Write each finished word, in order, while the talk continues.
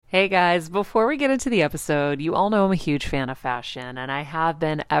Hey guys, before we get into the episode, you all know I'm a huge fan of fashion, and I have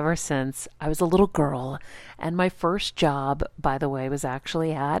been ever since I was a little girl. And my first job, by the way, was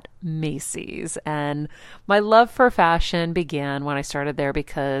actually at Macy's. And my love for fashion began when I started there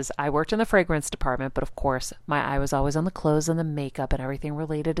because I worked in the fragrance department, but of course, my eye was always on the clothes and the makeup and everything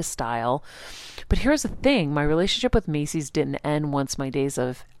related to style. But here's the thing, my relationship with Macy's didn't end once my days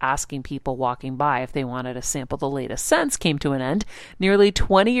of asking people walking by if they wanted to sample the latest scents came to an end. Nearly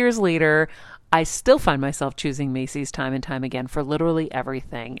 20 years later, I still find myself choosing Macy's time and time again for literally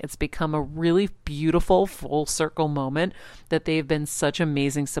everything. It's become a really beautiful full circle moment that they've been such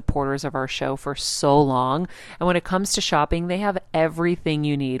amazing supporters of our show for so long. And when it comes to shopping, they have everything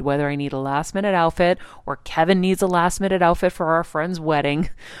you need, whether I need a last minute outfit or Kevin needs a last minute outfit for our friend's wedding.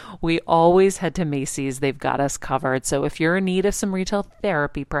 We always head to Macy's. They've got us covered. So if you're in need of some retail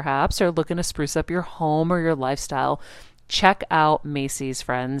therapy, perhaps, or looking to spruce up your home or your lifestyle, check out Macy's,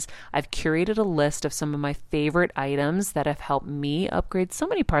 friends. I've curated a list of some of my favorite items that have helped me upgrade so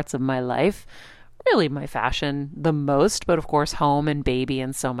many parts of my life. Really, my fashion the most, but of course, home and baby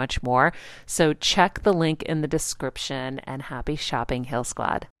and so much more. So check the link in the description and happy shopping, Hill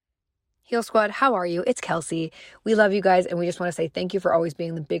Squad. Heal Squad, how are you? It's Kelsey. We love you guys, and we just want to say thank you for always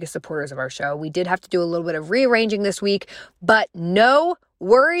being the biggest supporters of our show. We did have to do a little bit of rearranging this week, but no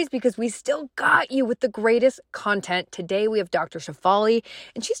worries because we still got you with the greatest content. Today we have Dr. Shefali,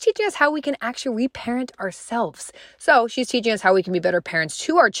 and she's teaching us how we can actually reparent ourselves. So she's teaching us how we can be better parents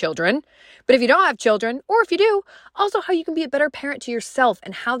to our children. But if you don't have children, or if you do, also how you can be a better parent to yourself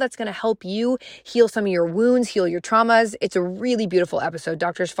and how that's going to help you heal some of your wounds, heal your traumas. It's a really beautiful episode.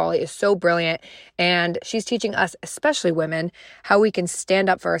 Dr. Shefali is so brilliant, and she's teaching us, especially women, how we can stand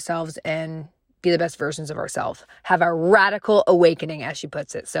up for ourselves and be the best versions of ourselves, have a radical awakening, as she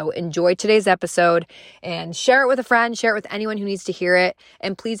puts it. So enjoy today's episode and share it with a friend, share it with anyone who needs to hear it.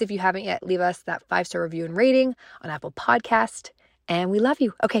 And please, if you haven't yet, leave us that 5-star review and rating on Apple Podcast. And we love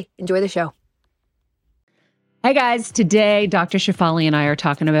you. Okay, enjoy the show. Hey guys, today Dr. Shefali and I are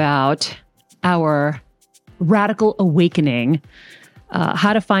talking about our radical awakening,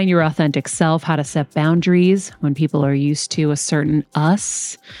 how to find your authentic self, how to set boundaries when people are used to a certain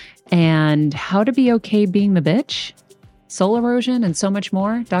us, and how to be okay being the bitch, soul erosion, and so much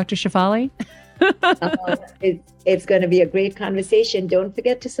more. Dr. Shefali? It's going to be a great conversation. Don't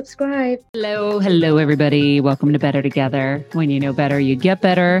forget to subscribe. Hello, everybody. Welcome to Better Together. When you know better, you get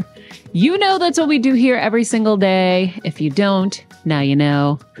better. You know that's what we do here every single day. If you don't, now you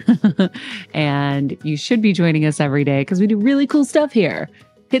know. And you should be joining us every day because we do really cool stuff here.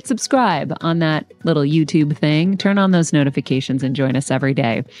 Hit subscribe on that little YouTube thing. Turn on those notifications and join us every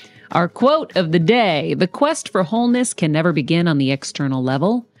day. Our quote of the day: the quest for wholeness can never begin on the external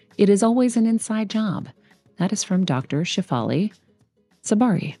level. It is always an inside job. That is from Dr. Shefali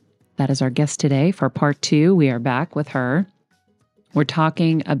Tsabary. That is our guest today for part 2. We are back with her. We're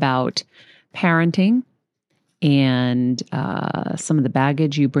talking about parenting and some of the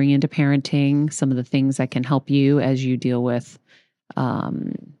baggage you bring into parenting, some of the things that can help you as you deal with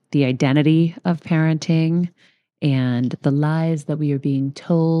the identity of parenting and the lies that we are being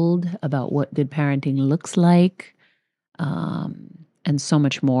told about what good parenting looks like, and so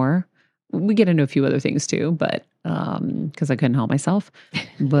much more. We get into a few other things too, but because I couldn't help myself.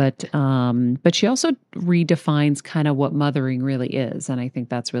 But she also redefines kind of what mothering really is, and I think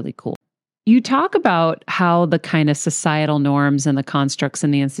that's really cool. You talk about how the kind of societal norms and the constructs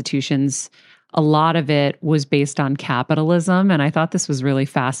and the institutions, a lot of it was based on capitalism. And I thought this was really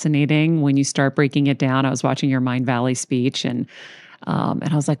fascinating when you start breaking it down. I was watching your Mind Valley speech and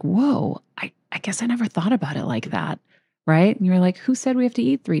I was like, whoa, I guess I never thought about it like that. Right? And you were like, who said we have to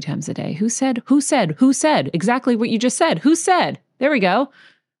eat 3 times a day? Who said exactly what you just said? Who said? There we go.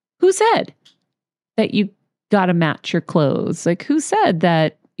 Who said that you got to match your clothes? Like, who said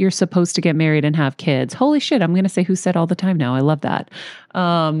that you're supposed to get married and have kids? Holy shit. I'm going to say who said all the time now. I love that.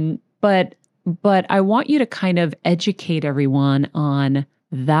 But I want you to kind of educate everyone on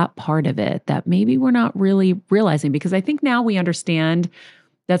that part of it that maybe we're not really realizing, because I think now we understand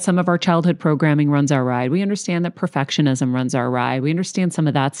that some of our childhood programming runs our ride. We understand that perfectionism runs our ride. We understand some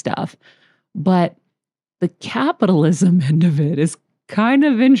of that stuff. But the capitalism end of it is kind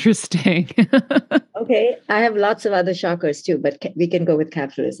of interesting. Okay, I have lots of other shockers too, but we can go with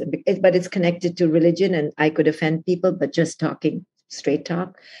capitalism. But it's connected to religion, and I could offend people, but just talking straight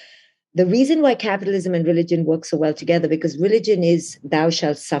talk. The reason why capitalism and religion work so well together, because religion is thou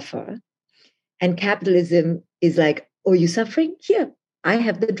shalt suffer, and capitalism is like, oh, you suffering? Here, I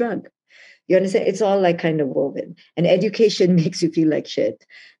have the drug. You understand? It's all like kind of woven. And education makes you feel like shit.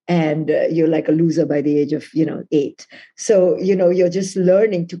 and you're like a loser by the age of 8. So you're just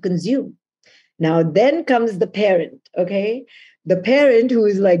learning to consume. Now then comes the parent. Okay, the parent who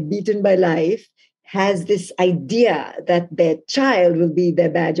is like beaten by life has this idea that their child will be their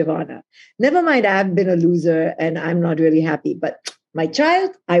badge of honor. Never mind, I've been a loser and I'm not really happy, but my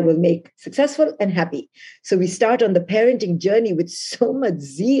child, I will make successful and happy. So we start on the parenting journey with so much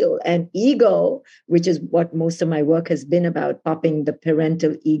zeal and ego, which is what most of my work has been about, popping the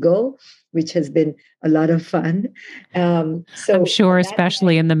parental ego, which has been a lot of fun. So I'm sure,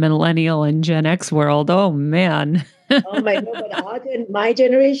 especially in the millennial and Gen X world. Oh, man. Oh my God, but my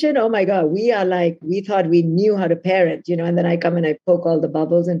generation, oh my God, we are like, we thought we knew how to parent, and then I come and I poke all the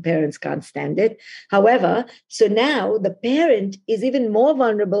bubbles and parents can't stand it. However, so now the parent is even more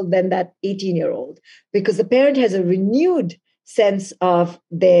vulnerable than that 18-year-old because the parent has a renewed sense of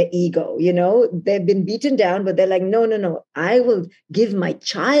their ego. They've been beaten down, but they're like, no, I will give my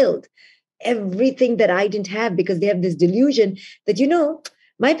child everything that I didn't have, because they have this delusion that,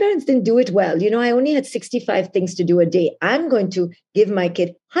 my parents didn't do it well. I only had 65 things to do a day. I'm going to give my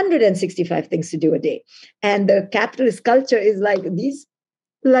kid 165 things to do a day. And the capitalist culture is like, these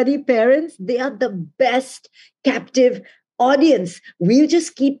bloody parents, they are the best captive audience. We'll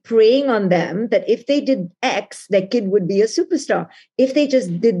just keep preying on them that if they did X, their kid would be a superstar. If they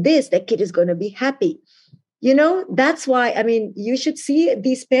just did this, their kid is going to be happy. That's why, you should see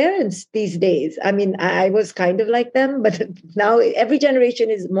these parents these days. I was kind of like them, but now every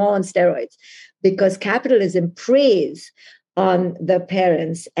generation is more on steroids because capitalism preys on the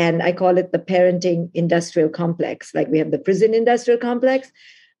parents. And I call it the parenting industrial complex. Like we have the prison industrial complex.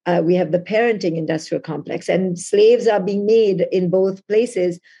 We have the parenting industrial complex, and slaves are being made in both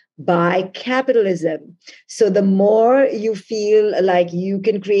places by capitalism. So the more you feel like you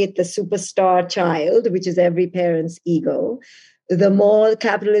can create the superstar child, which is every parent's ego, the more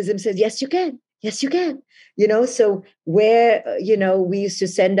capitalism says, yes, you can. Yes, you can. So where, we used to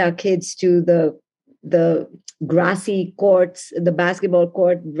send our kids to the grassy courts, the basketball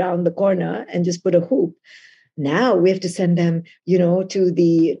court around the corner and just put a hoop. Now we have to send them, to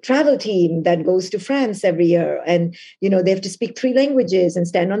the travel team that goes to France every year. And, they have to speak 3 languages and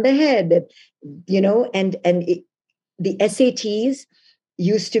stand on their head, the SATs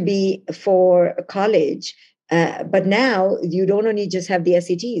used to be for college. But now you don't only just have the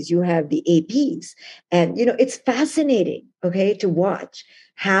SATs, you have the APs. And, it's fascinating, okay, to watch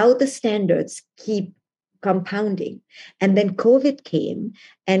how the standards keep compounding. And then COVID came,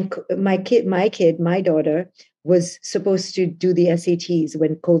 and my daughter was supposed to do the SATs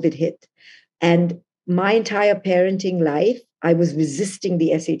when COVID hit. And my entire parenting life, I was resisting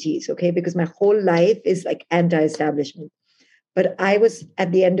the SATs, okay, because my whole life is like anti-establishment. But I was,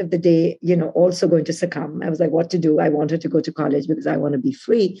 at the end of the day, also going to succumb. I was like, what to do? I want her to go to college because I want to be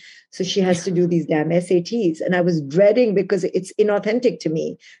free. So she has to do these damn SATs. And I was dreading, because it's inauthentic to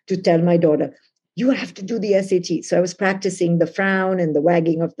me to tell my daughter, you have to do the SAT. So I was practicing the frown and the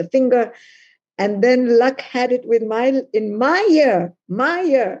wagging of the finger. And then luck had it with my year,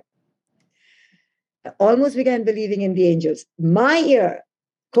 I almost began believing in the angels. My year,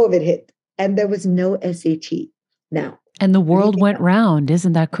 COVID hit, and there was no SAT. Now, and the world went round.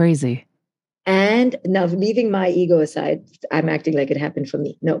 Isn't that crazy? And now, leaving my ego aside, I'm acting like it happened for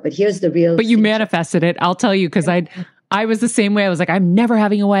me. No, but here's the real. But you manifested it. I'll tell you, because I was the same way. I was like, I'm never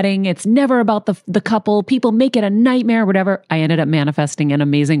having a wedding. It's never about the couple. People make it a nightmare, whatever. I ended up manifesting an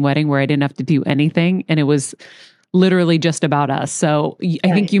amazing wedding where I didn't have to do anything. And it was literally just about us. So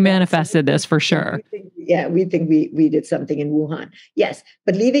I think you manifested this for sure. We think we did something in Wuhan. Yes.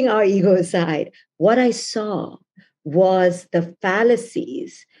 But leaving our ego aside, what I saw was the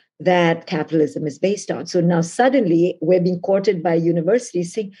fallacies that capitalism is based on. So now suddenly we're being courted by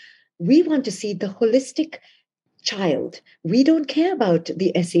universities saying, we want to see the holistic child. We don't care about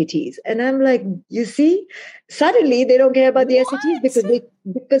the SATs. And I'm like, you see, suddenly they don't care about the SATs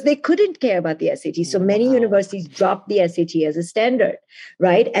because they couldn't care about the SATs. So many universities dropped the SAT as a standard,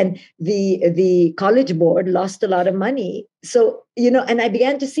 right? And the college board lost a lot of money. So, and I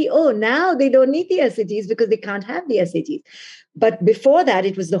began to see, now they don't need the SATs because they can't have the SATs. But before that,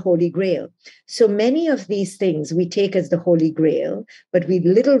 it was the Holy Grail. So many of these things we take as the Holy Grail, but we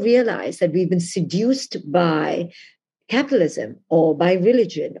little realize that we've been seduced by capitalism or by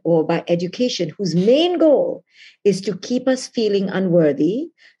religion or by education, whose main goal is to keep us feeling unworthy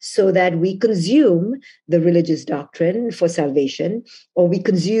so that we consume the religious doctrine for salvation, or we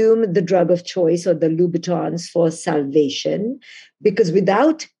consume the drug of choice or the Louboutins for salvation, because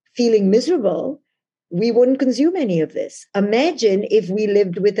without feeling miserable, we wouldn't consume any of this. Imagine if we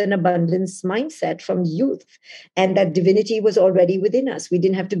lived with an abundance mindset from youth and that divinity was already within us. We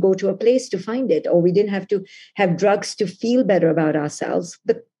didn't have to go to a place to find it, or we didn't have to have drugs to feel better about ourselves.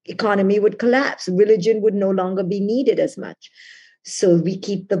 The economy would collapse. Religion would no longer be needed as much. So they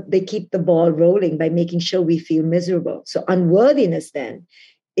keep the ball rolling by making sure we feel miserable. So unworthiness then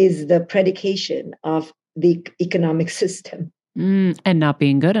is the predication of the economic system. And not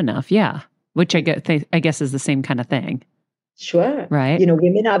being good enough. Yeah. Which I guess is the same kind of thing. Sure. Right.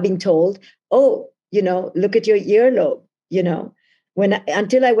 Women are being told, oh, look at your earlobe.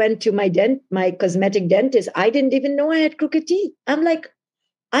 Until I went to my cosmetic dentist, I didn't even know I had crooked teeth. I'm like,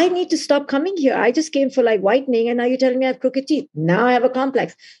 I need to stop coming here. I just came for like whitening, and now you're telling me I have crooked teeth. Now I have a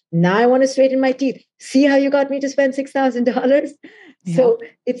complex. Now I want to straighten my teeth. See how you got me to spend $6,000? Yeah. So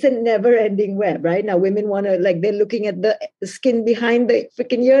it's a never-ending web, right? Now women want to, they're looking at the skin behind the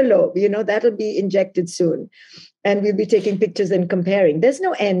freaking earlobe. That'll be injected soon. And we'll be taking pictures and comparing. There's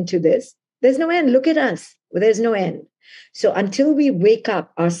no end to this. There's no end. Look at us. There's no end. So until we wake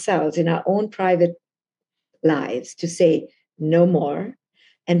up ourselves in our own private lives to say no more,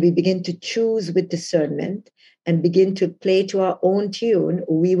 and we begin to choose with discernment and begin to play to our own tune,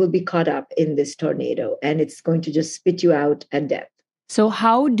 we will be caught up in this tornado, and it's going to just spit you out at death. So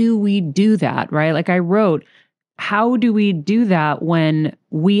how do we do that, right? Like I wrote, how do we do that when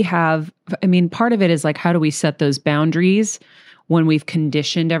we have, part of it is like, how do we set those boundaries when we've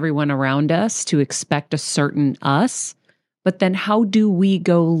conditioned everyone around us to expect a certain us? But then how do we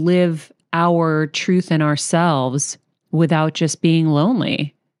go live our truth in ourselves without just being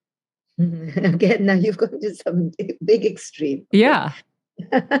lonely? Again, now you've gone to some big extreme. Yeah.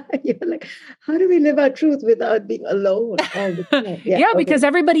 You're like, how do we live our truth without being alone all the time? Yeah, because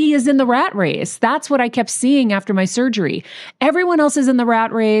everybody is in the rat race. That's what I kept seeing after my surgery. Everyone else is in the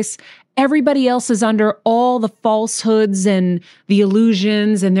rat race. Everybody else is under all the falsehoods and the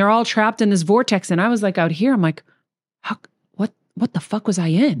illusions, and they're all trapped in this vortex. And I was like out here, I'm like, what the fuck was I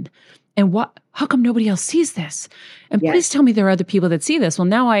in? And how come nobody else sees this? And please tell me there are other people that see this. Well,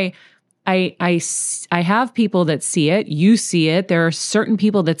 now I have people that see it. You see it. There are certain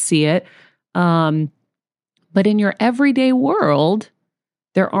people that see it. But in your everyday world,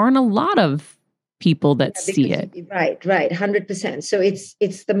 there aren't a lot of people that see it. Right. 100%. So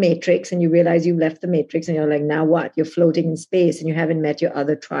it's the matrix, and you realize you left the matrix, and you're like, now what? You're floating in space and you haven't met your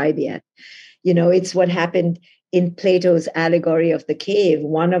other tribe yet. It's what happened in Plato's allegory of the cave.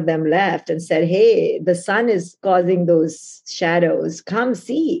 One of them left and said, hey, the sun is causing those shadows. Come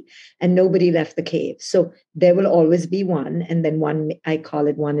see. And nobody left the cave. So there will always be one. And then one, I call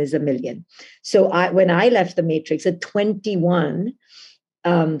it one is a million. So when I left the matrix at 21,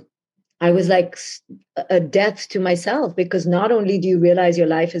 I was like a death to myself, because not only do you realize your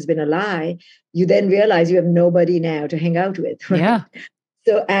life has been a lie, you then realize you have nobody now to hang out with. Right? Yeah.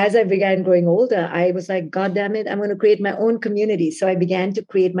 So as I began growing older, I was like, God damn it, I'm going to create my own community. So I began to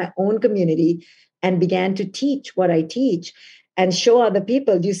create my own community and began to teach what I teach and show other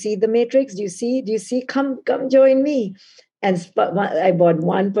people. Do you see the matrix? Do you see? Come join me. And I brought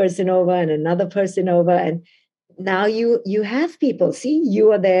one person over and another person over. And now you have people. See,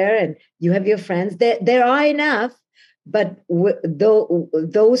 you are there and you have your friends. There are enough. But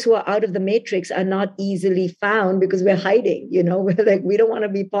those who are out of the matrix are not easily found because we're hiding, we're like, we don't want to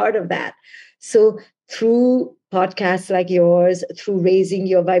be part of that. So through podcasts like yours, through raising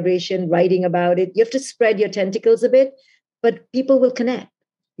your vibration, writing about it, you have to spread your tentacles a bit, but people will connect.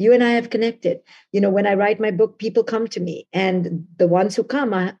 You and I have connected. When I write my book, people come to me, and the ones who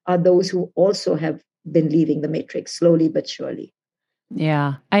come are those who also have been leaving the matrix slowly but surely.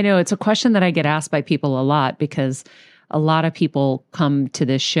 Yeah, I know. It's a question that I get asked by people a lot, because a lot of people come to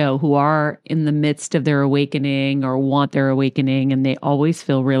this show who are in the midst of their awakening or want their awakening, and they always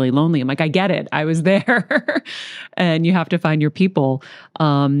feel really lonely. I'm like, I get it. I was there. And you have to find your people.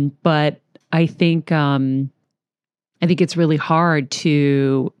 But I think it's really hard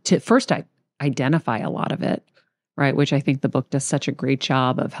to first identify a lot of it, right? Which I think the book does such a great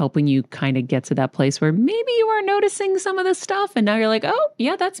job of helping you kind of get to that place where maybe you are noticing some of this stuff, and now you're like, oh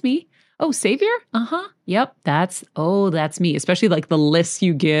yeah, that's me. Oh, savior? Uh-huh. Yep. That's me. Especially like the lists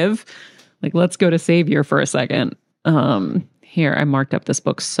you give. Like, let's go to savior for a second. Here, I marked up this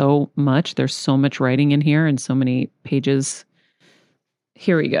book so much. There's so much writing in here and so many pages.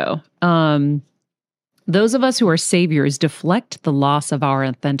 Here we go. Those of us who are saviors deflect the loss of our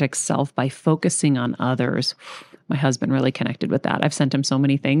authentic self by focusing on others. My husband really connected with that. I've sent him so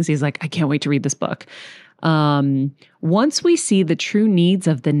many things. He's like, I can't wait to read this book. Once we see the true needs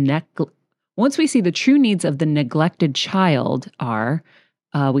of the neglected child are,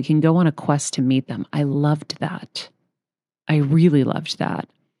 we can go on a quest to meet them. I loved that. I really loved that.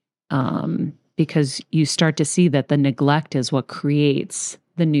 Because you start to see that the neglect is what creates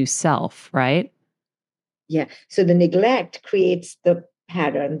the new self, right? Yeah. So the neglect creates the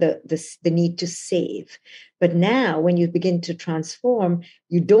pattern, the need to save. But now when you begin to transform,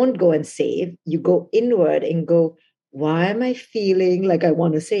 you don't go and save, you go inward and go, why am I feeling like I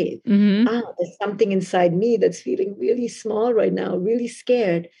want to save? Mm-hmm. There's something inside me that's feeling really small right now, really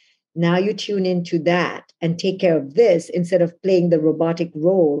scared. Now you tune into that and take care of this instead of playing the robotic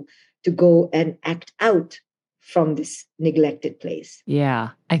role to go and act out from this neglected place. Yeah.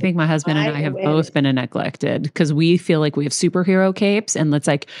 I think my husband and I have Awareness. both been neglected because we feel like we have superhero capes and it's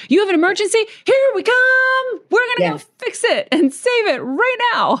like, you have an emergency? Here we come. We're going to go fix it and save it right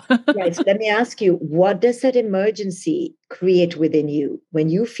now. Right. So let me ask you, what does that emergency create within you? When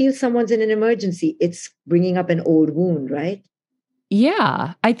you feel someone's in an emergency, it's bringing up an old wound, right?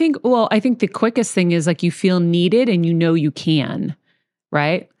 Yeah. I think the quickest thing is like you feel needed and you know you can,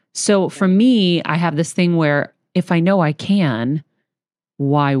 right? So for me, I have this thing where if I know I can,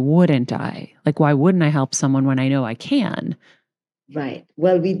 why wouldn't I? Like, why wouldn't I help someone when I know I can? Right.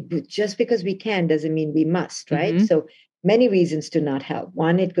 Well, just because we can doesn't mean we must, right? Mm-hmm. So many reasons to not help.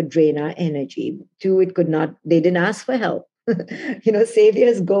 One, it could drain our energy. Two, it could not, they didn't ask for help.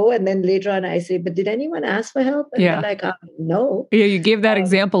 Saviors go and then later on I say, but did anyone ask for help? And they're like, no. Yeah, you gave that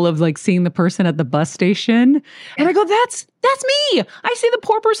example of like seeing the person at the bus station. And I go, that's me. I see the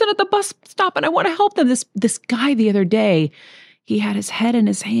poor person at the bus stop and I want to help them. This guy the other day, he had his head in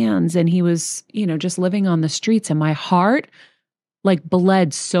his hands and he was, just living on the streets and my heart like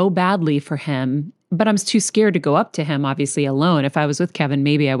bled so badly for him. But I'm too scared to go up to him, obviously alone. If I was with Kevin,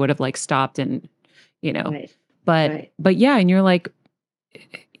 maybe I would have like stopped and, Right. But yeah, and you're like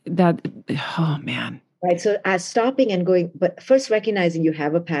that. Oh man. Right. So as stopping and going, but first recognizing you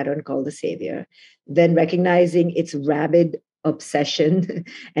have a pattern called the savior, then recognizing its rabid obsession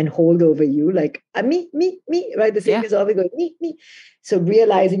and hold over you, like me, right? The savior is always going, me. So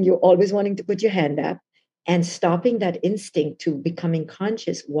realizing you're always wanting to put your hand up and stopping that instinct to becoming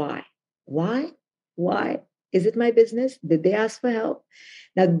conscious. Why? Is it my business? Did they ask for help?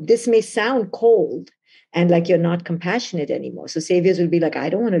 Now, this may sound cold and like you're not compassionate anymore. So saviors will be like, I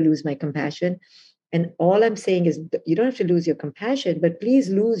don't want to lose my compassion. And all I'm saying is you don't have to lose your compassion, but please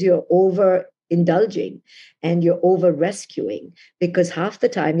lose your over indulging and your over rescuing, because half the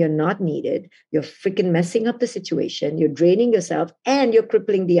time you're not needed. You're freaking messing up the situation. You're draining yourself and you're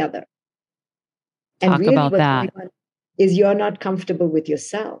crippling the other. And really about what's that. going on is you're not comfortable with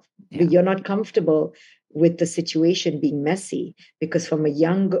yourself. Yeah. You're not comfortable with the situation being messy, because from a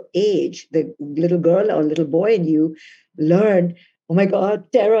young age, the little girl or little boy in you learned, oh my God,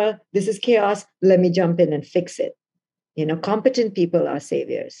 terror, this is chaos. Let me jump in and fix it. Competent people are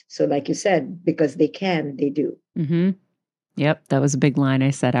saviors. So like you said, because they can, they do. Mm-hmm. Yep. That was a big line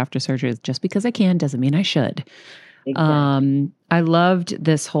I said after surgery. Just because I can doesn't mean I should. Exactly. I loved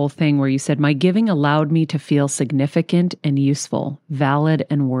this whole thing where you said, my giving allowed me to feel significant and useful, valid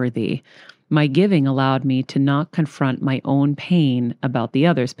and worthy. My giving allowed me to not confront my own pain about the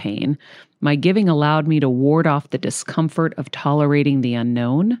other's pain. My giving allowed me to ward off the discomfort of tolerating the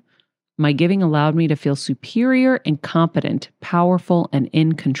unknown. My giving allowed me to feel superior and competent, powerful and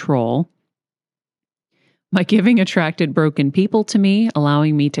in control. My giving attracted broken people to me,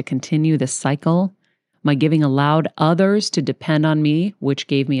 allowing me to continue this cycle. My giving allowed others to depend on me, which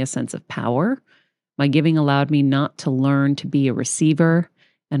gave me a sense of power. My giving allowed me not to learn to be a receiver.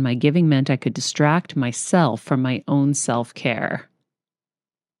 And my giving meant I could distract myself from my own self-care.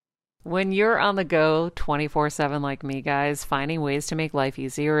 When you're on the go 24/7 like me, guys, finding ways to make life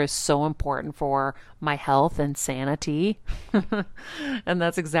easier is so important for my health and sanity. And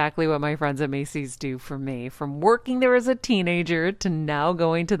that's exactly what my friends at Macy's do for me. From working there as a teenager to now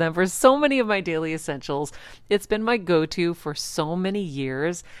going to them for so many of my daily essentials, it's been my go-to for so many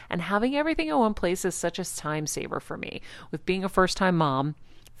years. And having everything in one place is such a time saver for me. With being a first-time mom,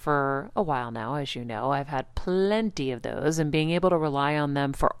 for a while now, as you know, I've had plenty of those, and being able to rely on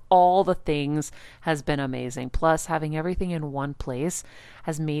them for all the things has been amazing. Plus, having everything in one place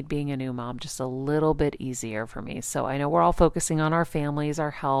has made being a new mom just a little bit easier for me. So I know we're all focusing on our families,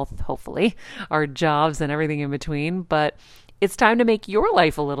 our health, hopefully, our jobs and everything in between, but it's time to make your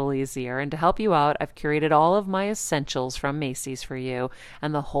life a little easier. And to help you out, I've curated all of my essentials from Macy's for you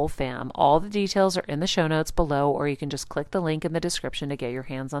and the whole fam. All the details are in the show notes below, or you can just click the link in the description to get your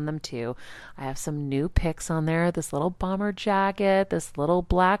hands on them too. I have some new picks on there. This little bomber jacket, this little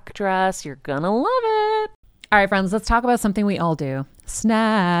black dress. You're gonna love it. All right, friends, let's talk about something we all do.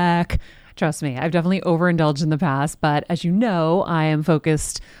 Snack. Trust me, I've definitely overindulged in the past, but as you know, I am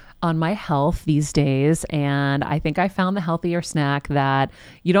focused on my health these days. And I think I found the healthier snack that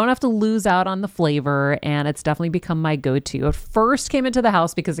you don't have to lose out on the flavor. And it's definitely become my go-to. It first came into the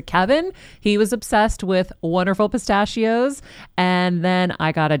house because of Kevin. He was obsessed with wonderful pistachios. And then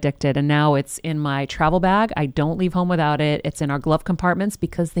I got addicted. And now it's in my travel bag. I don't leave home without it. It's in our glove compartments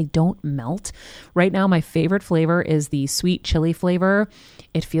because they don't melt. Right now, my favorite flavor is the sweet chili flavor.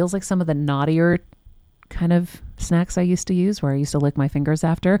 It feels like some of the naughtier kind of snacks I used to use where I used to lick my fingers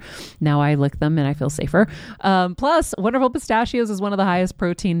after. Now I lick them and I feel safer. Plus, Wonderful Pistachios is one of the highest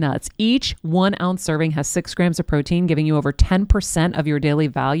protein nuts. Each 1 ounce serving has 6 grams of protein, giving you over 10% of your daily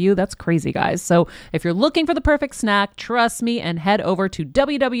value. That's crazy, guys. So if you're looking for the perfect snack, trust me and head over to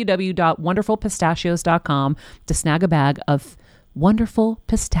www.wonderfulpistachios.com to snag a bag of wonderful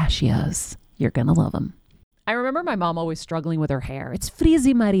pistachios. You're going to love them. I remember my mom always struggling with her hair. It's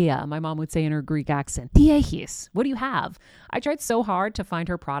Frizi Maria, my mom would say in her Greek accent. Diehis, what do you have? I tried so hard to find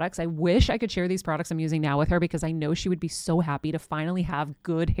her products. I wish I could share these products I'm using now with her because I know she would be so happy to finally have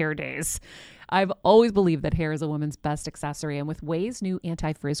good hair days. I've always believed that hair is a woman's best accessory, and with Ouai's new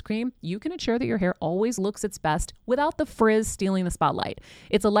anti-frizz cream, you can ensure that your hair always looks its best without the frizz stealing the spotlight.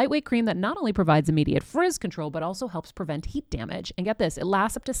 It's a lightweight cream that not only provides immediate frizz control, but also helps prevent heat damage. And get this, it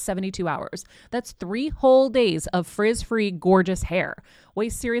lasts up to 72 hours. That's 3 whole days of frizz-free, gorgeous hair. Ouai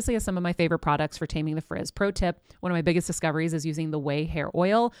seriously has some of my favorite products for taming the frizz. Pro tip, one of my biggest discoveries is using the Ouai hair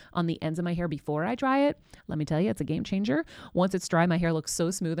oil on the ends of my hair before I dry it. Let me tell you, it's a game changer. Once it's dry, my hair looks so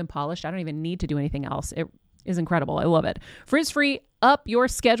smooth and polished, I don't even need to do anything else. It is incredible. I love it. Frizz-free, up your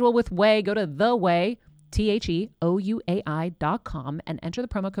schedule with Ouai. Go to the Ouai, TheOuai.com, and enter the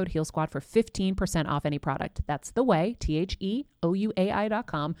promo code HealSquad for 15% off any product. That's the Ouai,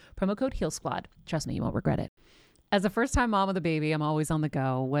 TheOuai.com, promo code HealSquad. Trust me, you won't regret it. As a first-time mom with a baby, I'm always on the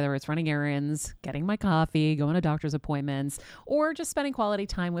go, whether it's running errands, getting my coffee, going to doctor's appointments, or just spending quality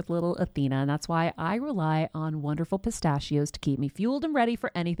time with little Athena. And that's why I rely on Wonderful Pistachios to keep me fueled and ready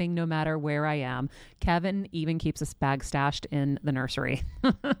for anything, no matter where I am. Kevin even keeps a bag stashed in the nursery.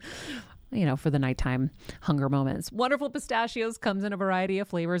 For the nighttime hunger moments. Wonderful Pistachios comes in a variety of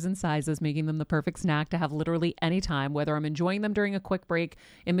flavors and sizes, making them the perfect snack to have literally any time, whether I'm enjoying them during a quick break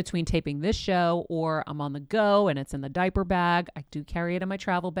in between taping this show or I'm on the go and it's in the diaper bag. I do carry it in my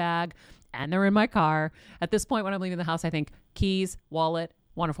travel bag and they're in my car. At this point, when I'm leaving the house, I think keys, wallet,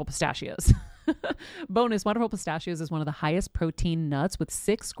 Wonderful Pistachios. Bonus, Wonderful Pistachios is one of the highest protein nuts with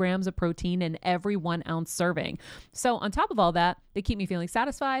 6 grams of protein in every 1 ounce serving. So on top of all that, they keep me feeling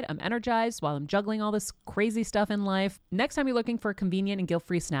satisfied. I'm energized while I'm juggling all this crazy stuff in life. Next time you're looking for a convenient and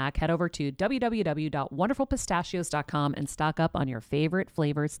guilt-free snack, head over to www.wonderfulpistachios.com and stock up on your favorite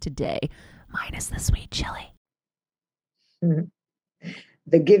flavors today, minus the sweet chili.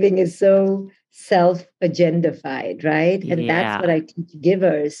 The giving is so self-agendified, right? And that's what I teach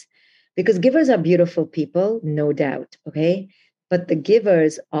givers. Because givers are beautiful people, no doubt, okay? But the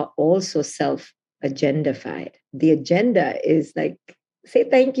givers are also self-agendified. The agenda is like, say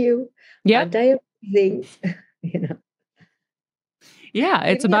thank you. Yeah. Aren't I amazing? Yeah,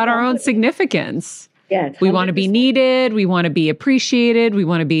 it's about our own significance. Yes. We want to be needed. We want to be appreciated. We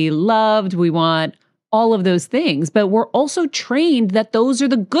want to be loved. We want all of those things, but we're also trained that those are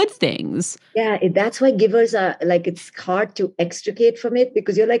the good things. Yeah, that's why givers are like, it's hard to extricate from it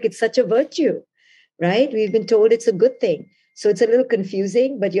because you're like, it's such a virtue, right? We've been told it's a good thing. So it's a little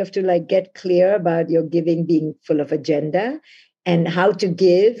confusing, but you have to like get clear about your giving being full of agenda and how to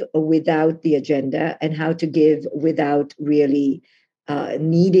give without the agenda and how to give without really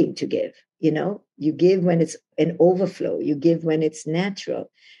needing to give. You give when it's an overflow. You give when it's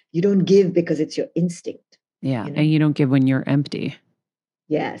natural. You don't give because it's your instinct. Yeah. And you don't give when you're empty.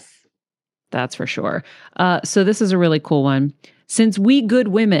 Yes. That's for sure. So this is a really cool one. Since we good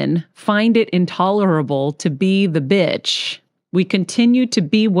women find it intolerable to be the bitch, we continue to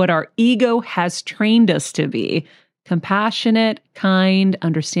be what our ego has trained us to be. Compassionate, kind,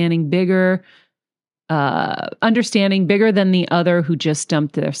 understanding bigger than the other who just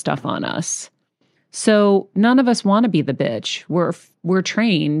dumped their stuff on us. So none of us want to be the bitch. We're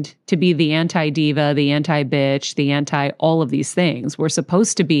trained to be the anti-diva, the anti-bitch, the anti-all of these things. We're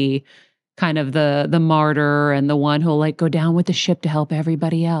supposed to be kind of the martyr and the one who'll like go down with the ship to help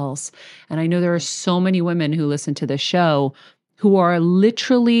everybody else. And I know there are so many women who listen to this show who are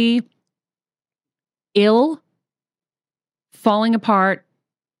literally ill, falling apart,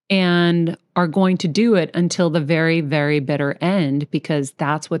 and are going to do it until the very, very bitter end because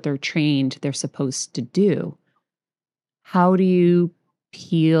that's what they're trained they're supposed to do. How do you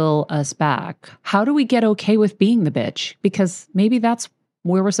peel us back? How do we get okay with being the bitch? Because maybe that's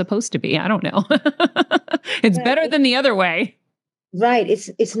where we're supposed to be. I don't know. It's Right. better than the other way. Right.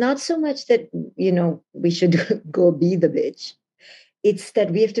 It's not so much that, we should go be the bitch. It's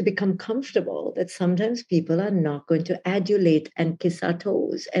that we have to become comfortable that sometimes people are not going to adulate and kiss our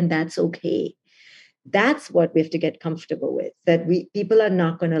toes, and that's okay. That's what we have to get comfortable with, that people are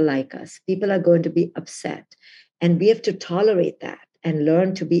not going to like us. People are going to be upset. And we have to tolerate that and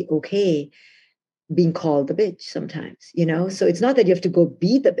learn to be okay being called the bitch sometimes. So it's not that you have to go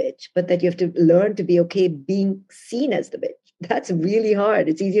be the bitch, but that you have to learn to be okay being seen as the bitch. That's really hard.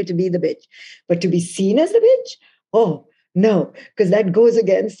 It's easier to be the bitch, but to be seen as the bitch, oh no, because that goes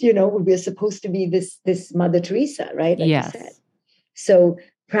against, we're supposed to be this Mother Teresa, right? Like you said. Yes. So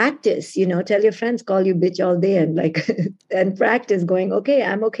practice, tell your friends, call you bitch all day, and and practice going, okay,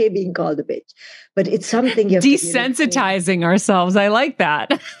 I'm okay being called a bitch. But it's something you have to Desensitizing ourselves. I like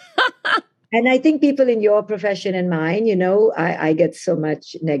that. And I think people in your profession and mine, I get so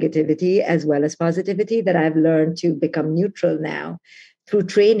much negativity as well as positivity that I've learned to become neutral now through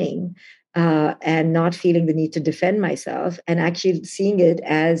training, and not feeling the need to defend myself, and actually seeing it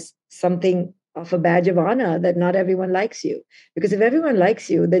as something of a badge of honor that not everyone likes you. Because if everyone likes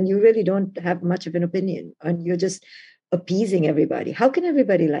you, then you really don't have much of an opinion, and you're just appeasing everybody. How can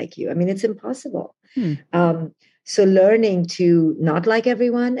everybody like you? I mean, it's impossible. So learning to not like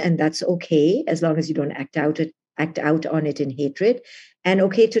everyone, and that's okay as long as you don't act out on it in hatred, and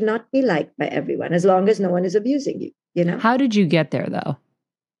okay to not be liked by everyone as long as no one is abusing you. How did you get there though?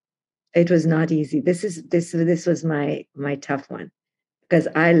 It was not easy. This was my tough one, because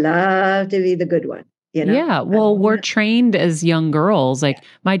I love to be the good one. Yeah. Well, we're trained as young girls. Like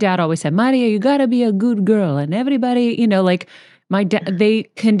my dad always said, Maria, you got to be a good girl. And everybody, like my dad, they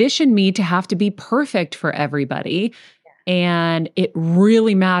conditioned me to have to be perfect for everybody. And it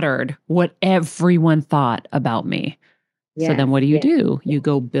really mattered what everyone thought about me. So then what do? You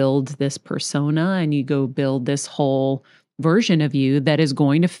go build this persona, and you go build this whole version of you that is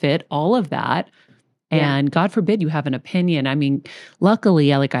going to fit all of that. And God forbid you have an opinion. I mean,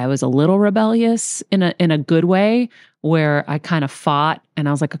 luckily, I was a little rebellious in a good way, where I kind of fought, and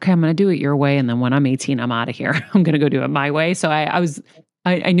I was like, okay, I'm going to do it your way. And then when I'm 18, I'm out of here. I'm going to go do it my way. So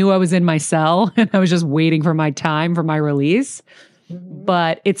I knew I was in my cell, and I was just waiting for my time for my release.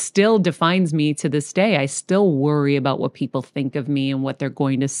 But it still defines me to this day. I still worry about what people think of me and what they're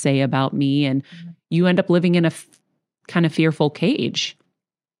going to say about me. And you end up living in a kind of fearful cage.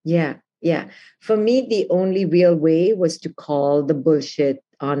 Yeah. Yeah. For me, the only real way was to call the bullshit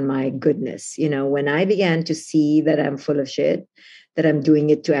on my goodness. When I began to see that I'm full of shit, that I'm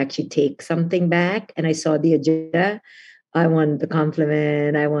doing it to actually take something back, and I saw the agenda, I want the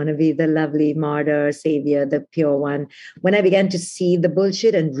compliment, I want to be the lovely martyr, savior, the pure one. When I began to see the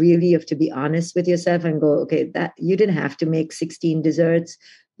bullshit and really have to be honest with yourself and go, okay, that you didn't have to make 16 desserts.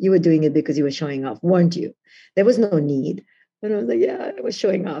 You were doing it because you were showing off, weren't you? There was no need. And I was like, yeah, I was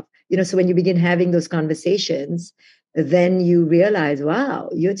showing off. So when you begin having those conversations, then you realize, wow,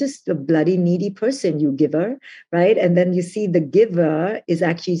 you're just a bloody needy person, you giver, right? And then you see the giver is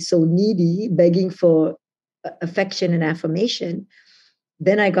actually so needy, begging for affection and affirmation.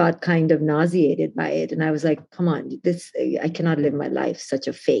 Then I got kind of nauseated by it. And I was like, come on, I cannot live my life such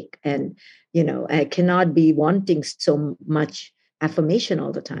a fake. And, I cannot be wanting so much affirmation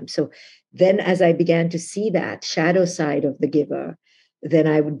all the time. So then as I began to see that shadow side of the giver, then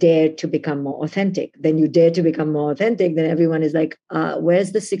I dared to become more authentic. Then you dare to become more authentic, then everyone is like,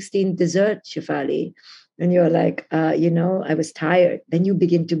 where's the 16th dessert, Shefali? And you're like, I was tired. Then you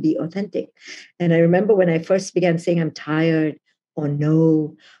begin to be authentic. And I remember when I first began saying, I'm tired, or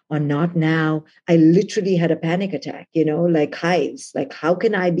no, or not now, I literally had a panic attack, like hives. Like, how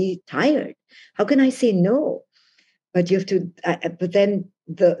can I be tired? How can I say no? But you have to, but then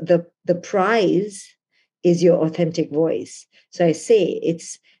the prize is your authentic voice. So I say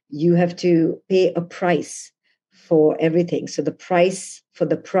you have to pay a price for everything. So the price for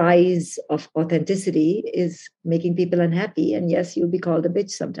the prize of authenticity is making people unhappy. And yes, you'll be called a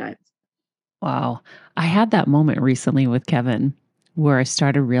bitch sometimes. Wow. I had that moment recently with Kevin where I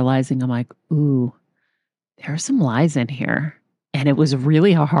started realizing, I'm like, ooh, there are some lies in here. And it was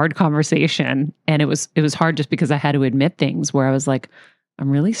really a hard conversation. And it was hard just because I had to admit things where I was like, I'm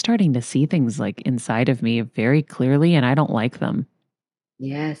really starting to see things like inside of me very clearly, and I don't like them.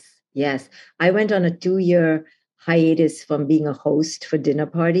 Yes, yes. I went on a 2-year hiatus from being a host for dinner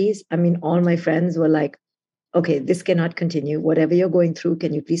parties. I mean, all my friends were like, okay, this cannot continue. Whatever you're going through,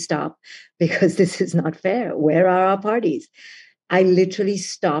 can you please stop? Because this is not fair. Where are our parties? I literally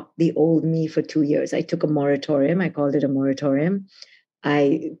stopped the old me for 2 years. I took a moratorium. I called it a moratorium.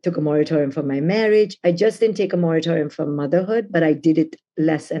 I took a moratorium for my marriage. I just didn't take a moratorium for motherhood, but I did it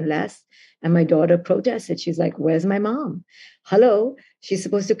less and less. And my daughter protested. She's like, "Where's my mom? Hello, she's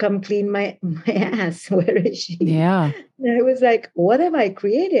supposed to come clean my ass. Where is she?" Yeah. And I was like, what have I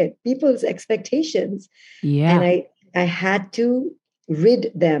created? People's expectations. And Yeah. I had to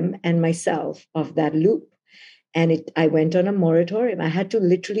rid them and myself of that loop. And I went on a moratorium. I had to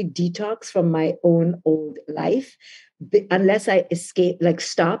literally detox from my own old life, unless I escaped, like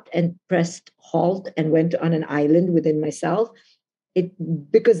stopped and pressed halt and went on an island within myself. It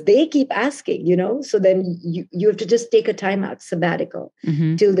because they keep asking, so then you have to just take a time out, sabbatical,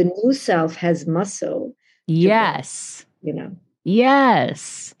 Mm-hmm. till the new self has muscle to grow, Yes.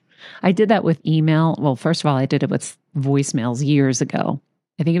 Yes. I did that with email. Well, first of all, I did it with voicemails years ago.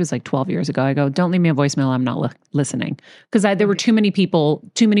 I think it was like 12 years ago. I go, don't leave me a voicemail. I'm not listening. Because there were too many people,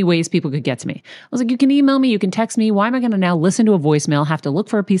 too many ways people could get to me. I was like, you can email me, you can text me. Why am I going to now listen to a voicemail, have to look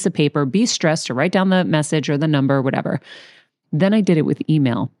for a piece of paper, be stressed to write down the message or the number or whatever. Then I did it with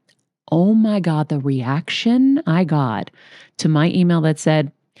email. Oh my God, the reaction I got to my email that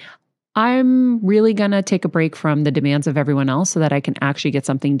said, I'm really going to take a break from the demands of everyone else so that I can actually get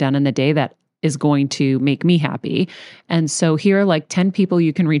something done in the day that is going to make me happy. And so here are like 10 people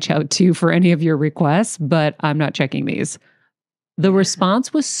you can reach out to for any of your requests, but I'm not checking these. The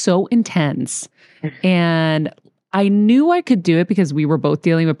response was so intense. And I knew I could do it because we were both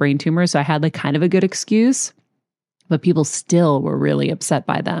dealing with brain tumors. So I had like kind of a good excuse, but people still were really upset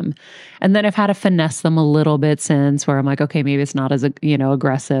by them. And then I've had to finesse them a little bit since, where I'm like, okay, maybe it's not as,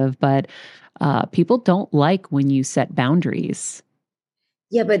 aggressive, but people don't like when you set boundaries.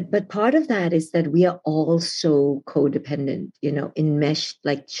 Yeah, but part of that is that we are all so codependent, enmeshed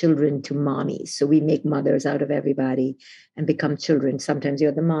like children to mommies. So we make mothers out of everybody and become children. Sometimes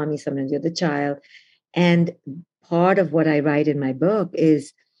you're the mommy, sometimes you're the child. And part of what I write in my book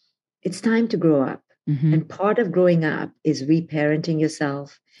is it's time to grow up. Mm-hmm. And part of growing up is reparenting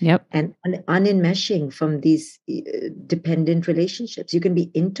yourself. Yep. And unenmeshing from these dependent relationships. You can be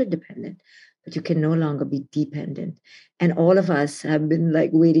interdependent, but you can no longer be dependent. And all of us have been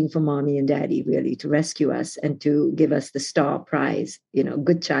like waiting for mommy and daddy really to rescue us and to give us the star prize,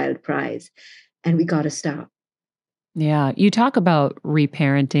 good child prize. And we got to stop. Yeah. You talk about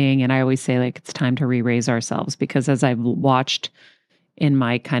reparenting, and I always say like it's time to re-raise ourselves, because as I've watched in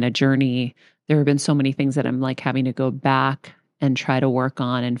my kind of journey, there have been so many things that I'm like having to go back and try to work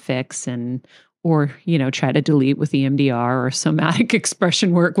on and fix or try to delete with EMDR or somatic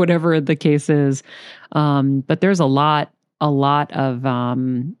expression work, whatever the case is. But there's a lot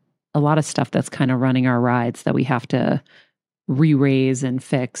of stuff that's kind of running our rides that we have to re-raise and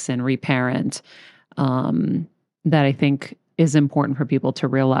fix and reparent, that I think is important for people to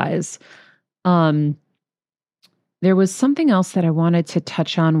realize. There was something else that I wanted to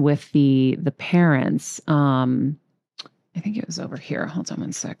touch on with the parents. I think it was over here. Hold on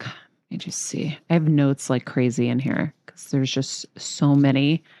one sec. Let me just see. I have notes like crazy in here because there's just so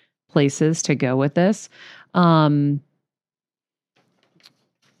many places to go with this. And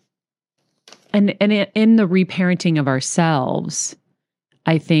in the reparenting of ourselves,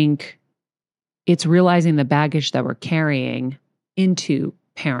 I think it's realizing the baggage that we're carrying into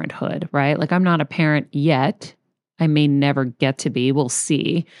parenthood, right? Like I'm not a parent yet. I may never get to be. We'll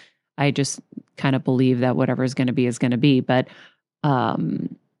see. I just kind of believe that whatever is going to be is going to be. But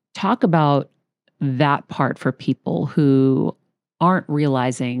talk about that part for people who aren't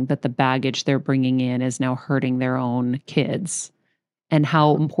realizing that the baggage they're bringing in is now hurting their own kids, and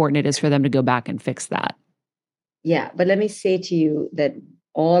how important it is for them to go back and fix that. Yeah, but let me say to you that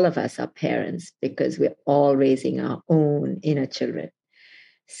all of us are parents because we're all raising our own inner children.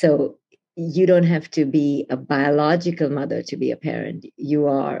 So you don't have to be a biological mother to be a parent. You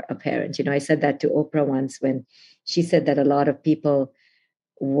are a parent. I said that to Oprah once when she said that a lot of people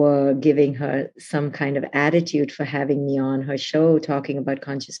were giving her some kind of attitude for having me on her show talking about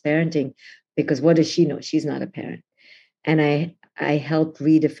conscious parenting, because what does she know? She's not a parent. And I helped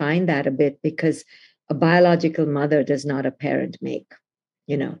redefine that a bit, because a biological mother does not a parent make.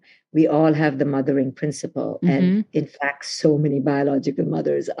 We all have the mothering principle. Mm-hmm. And in fact, so many biological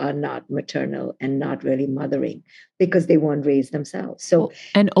mothers are not maternal and not really mothering because they weren't raised themselves. So,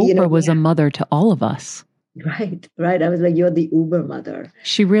 and Oprah was a mother to all of us. Right. I was like, you're the Uber mother.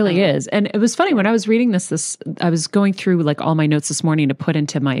 She really is. And it was funny when I was reading this, I was going through like all my notes this morning to put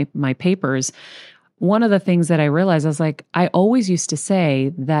into my papers. One of the things that I realized, I was like, I always used to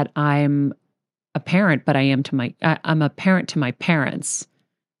say that I'm a parent, but I'm a parent to my parents.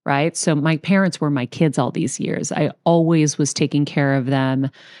 Right. So my parents were my kids all these years. I always was taking care of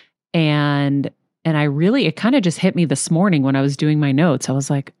them. And And it kind of just hit me this morning when I was doing my notes. I was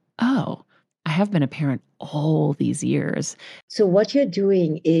like, oh, I have been a parent all these years. So what you're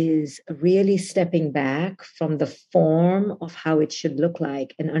doing is really stepping back from the form of how it should look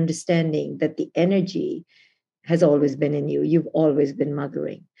like and understanding that the energy has always been in you. You've always been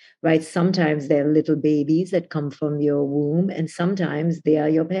mothering, right? Sometimes they're little babies that come from your womb, and sometimes they are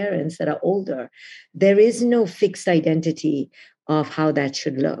your parents that are older. There is no fixed identity of how that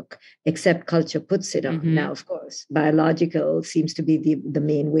should look, except culture puts it on. Mm-hmm. Now, of course, biological seems to be the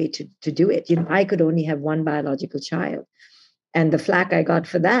main way to do it. I could only have one biological child. And the flack I got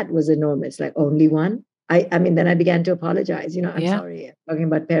for that was enormous. Like, only one? I mean, then I began to apologize. I'm sorry, I'm talking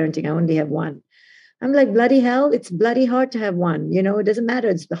about parenting. I only have one. I'm like, bloody hell, it's bloody hard to have one. It doesn't matter.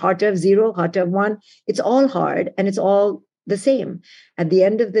 It's hard to have zero, hard to have one. It's all hard and it's all the same. At the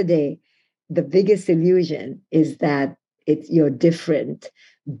end of the day, the biggest illusion is that you're different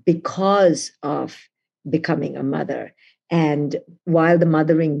because of becoming a mother. And while the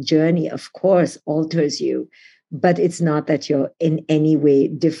mothering journey, of course, alters you, but it's not that you're in any way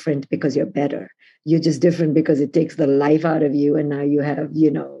different because you're better. You're just different because it takes the life out of you. And now you have,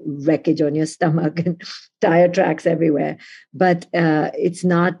 wreckage on your stomach and tire tracks everywhere. But it's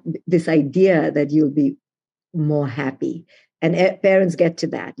not this idea that you'll be more happy. And parents get to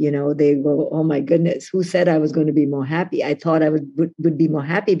that, they go, oh my goodness, who said I was going to be more happy? I thought I would be more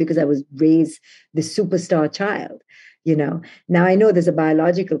happy because I was raised the superstar child. Now I know there's a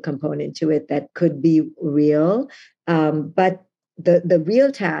biological component to it that could be real. But the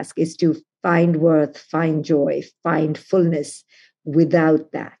real task is to find worth, find joy, find fullness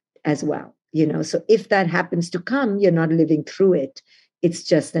without that as well. So if that happens to come, you're not living through it. It's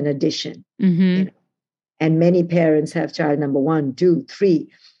just an addition. Mm-hmm. And many parents have child number 1, 2, 3,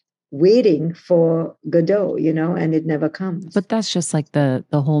 waiting for Godot, and it never comes. But that's just like the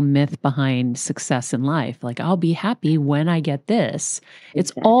whole myth behind success in life. Like, I'll be happy when I get this. Exactly.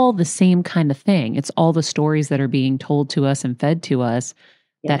 It's all the same kind of thing. It's all the stories that are being told to us and fed to us.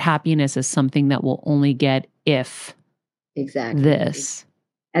 Yes. That happiness is something that we'll only get if exactly this.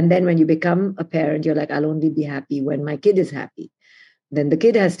 And then when you become a parent, you're like, I'll only be happy when my kid is happy. Then the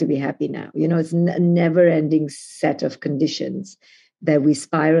kid has to be happy now. It's a never-ending set of conditions that we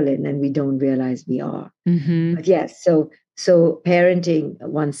spiral in and we don't realize we are. Mm-hmm. But yes, so parenting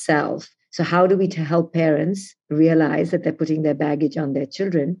oneself. So how do we help parents realize that they're putting their baggage on their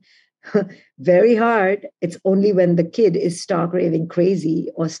children? Very hard. It's only when the kid is stark raving crazy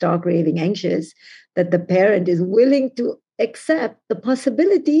or stark raving anxious that the parent is willing to accept the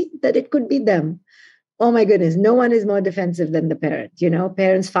possibility that it could be them. Oh my goodness, no one is more defensive than the parent.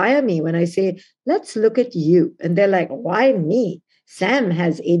 Parents fire me when I say, let's look at you. And they're like, why me? Sam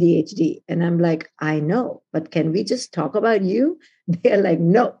has ADHD. And I'm like, I know, but can we just talk about you? They're like,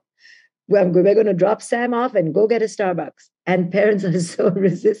 no, we're going to drop Sam off and go get a Starbucks. And parents are so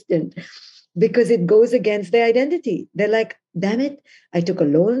resistant because it goes against their identity. They're like, damn it, I took a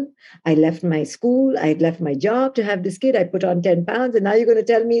loan. I left my school. I left my job to have this kid. I put on 10 pounds and now you're going to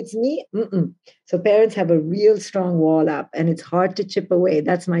tell me it's me? Mm-mm. So parents have a real strong wall up and it's hard to chip away.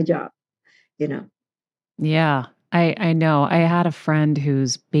 That's my job, Yeah, I know. I had a friend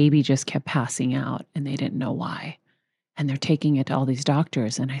whose baby just kept passing out and they didn't know why. And they're taking it to all these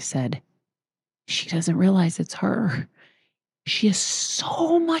doctors. And I said, she doesn't realize it's her. She has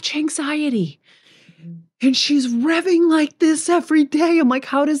so much anxiety. And she's revving like this every day. I'm like,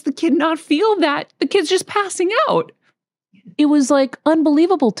 how does the kid not feel that? The kid's just passing out. It was like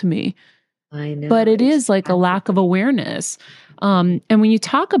unbelievable to me. I know. But it is like a lack of awareness. And when you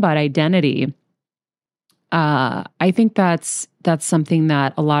talk about identity, I think that's something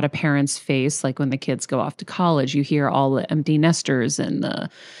that a lot of parents face. Like when the kids go off to college, you hear all the empty nesters and the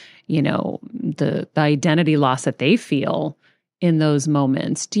identity loss that they feel in those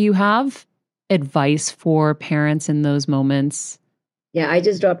moments. Do you have advice for parents in those moments? Yeah, I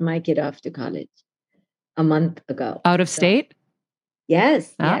just dropped my kid off to college a month ago. Out of state?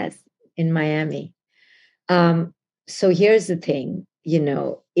 Yes, in Miami. So here's the thing,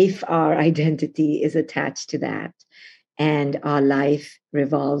 if our identity is attached to that and our life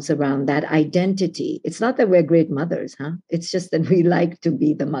revolves around that identity, it's not that we're great mothers, huh? It's just that we like to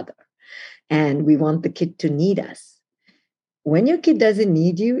be the mother and we want the kid to need us. When your kid doesn't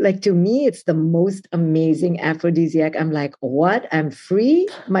need you, like to me, it's the most amazing aphrodisiac. I'm like, what? I'm free.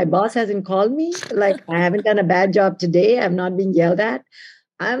 My boss hasn't called me. Like I haven't done a bad job today. I'm not being yelled at.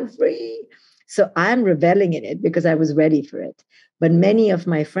 I'm free. So I'm reveling in it because I was ready for it. But many of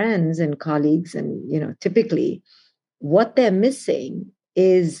my friends and colleagues and, typically what they're missing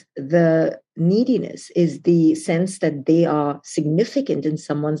is the neediness, is the sense that they are significant in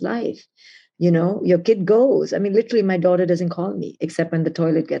someone's life. Your kid goes. I mean, literally, my daughter doesn't call me except when the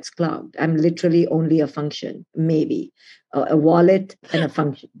toilet gets clogged. I'm literally only a function, maybe a wallet and a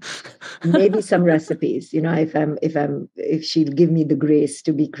function, maybe some recipes, if she'll give me the grace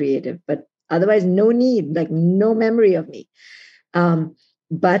to be creative, but otherwise, no need, like no memory of me.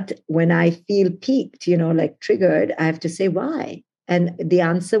 But when I feel piqued, like triggered, I have to say why. And the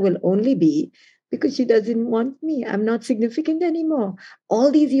answer will only be because she doesn't want me. I'm not significant anymore. All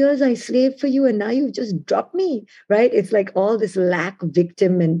these years I slaved for you and now you've just dropped me, right? It's like all this lack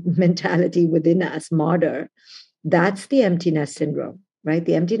victim mentality within us, martyr. That's the emptiness syndrome, right?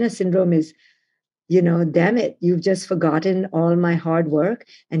 The emptiness syndrome is, damn it, you've just forgotten all my hard work.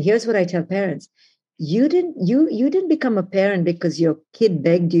 And here's what I tell parents. You didn't become a parent because your kid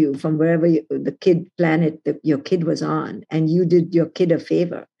begged you from wherever the kid planet that your kid was on, and you did your kid a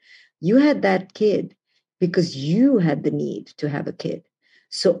favor. You had that kid because you had the need to have a kid.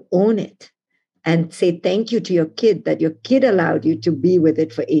 So own it and say thank you to your kid that your kid allowed you to be with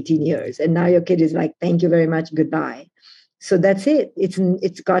it for 18 years. And now your kid is like, thank you very much, goodbye. So that's it.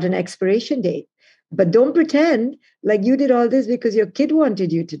 It's got an expiration date. But don't pretend like you did all this because your kid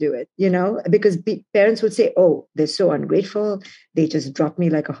wanted you to do it, because parents would say, oh, they're so ungrateful. They just dropped me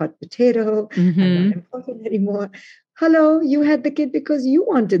like a hot potato. I'm not important anymore. Hello, you had the kid because you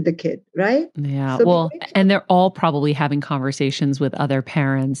wanted the kid, right? Yeah. So Well, and they're all probably having conversations with other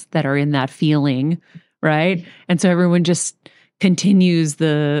parents that are in that feeling, right? And so everyone just continues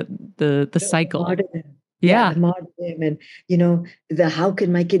the cycle. Yeah. The martyrdom and, the how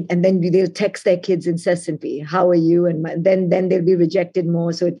can my kid, and then they'll text their kids incessantly, how are you? And then they'll be rejected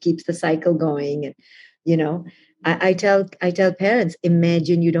more. So it keeps the cycle going. And, I tell parents,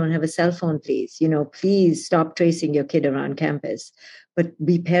 imagine you don't have a cell phone, please. Please stop tracing your kid around campus. But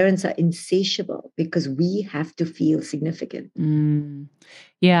we parents are insatiable because we have to feel significant.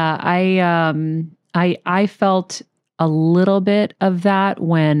 Yeah, I felt a little bit of that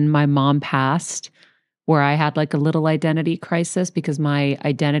when my mom passed, where I had like a little identity crisis because my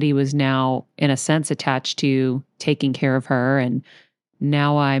identity was now, in a sense, attached to taking care of her. And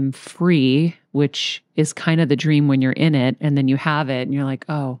now I'm free, which is kind of the dream when you're in it. And then you have it and you're like,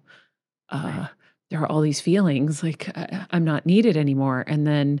 oh, there are all these feelings like I'm not needed anymore. And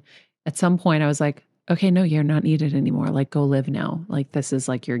then at some point I was like, okay, no, you're not needed anymore. Like, go live now. Like, this is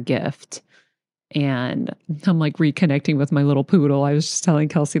like your gift. And I'm like reconnecting with my little poodle. I was just telling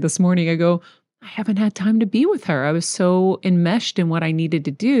Kelsey this morning, I go, I haven't had time to be with her. I was so enmeshed in what I needed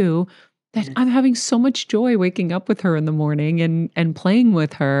to do that I'm having so much joy waking up with her in the morning and playing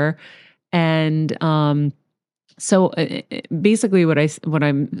with her. And so basically what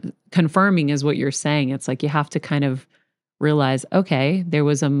I'm confirming is what you're saying. It's like you have to kind of realize, okay, there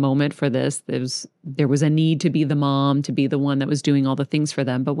was a moment for this. There was a need to be the mom, to be the one that was doing all the things for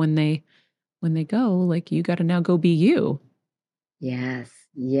them. But when they go, like, you got to now go be you. Yes.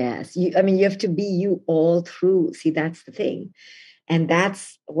 You have to be you all through. See, that's the thing. And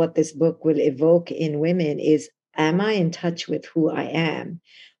that's what this book will evoke in women is, am I in touch with who I am?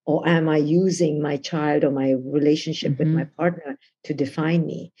 Or am I using my child or my relationship with my partner to define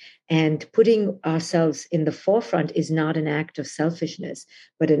me? And putting ourselves in the forefront is not an act of selfishness,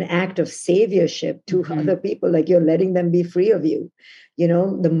 but an act of saviorship to other people. Like, you're letting them be free of you.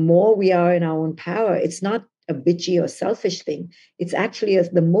 The more we are in our own power, it's not a bitchy or selfish thing. It's actually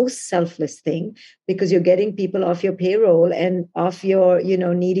the most selfless thing, because you're getting people off your payroll and off your,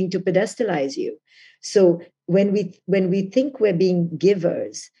 needing to pedestalize you. So when we think we're being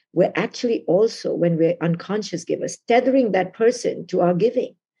givers, we're actually also, when we're unconscious givers, tethering that person to our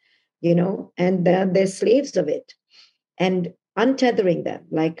giving, and they're slaves of it, and untethering them.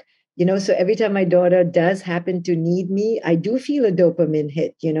 Like, so every time my daughter does happen to need me, I do feel a dopamine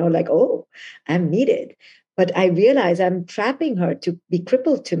hit, like, oh, I'm needed. But I realize I'm trapping her to be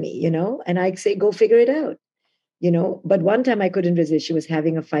crippled to me, and I say, go figure it out, But one time I couldn't resist. She was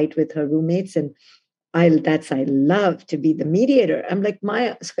having a fight with her roommates, and I love to be the mediator. I'm like,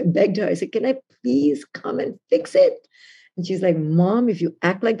 Maya, so I begged her. I said, can I please come and fix it? And she's like, Mom, if you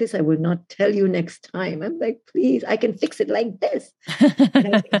act like this, I will not tell you next time. I'm like, please, I can fix it like this.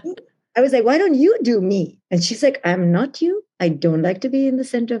 And I was like, why don't you do me? And she's like, I'm not you. I don't like to be in the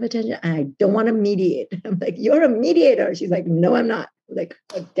center of attention. I don't want to mediate. I'm like, you're a mediator. She's like, no, I'm not. I'm like,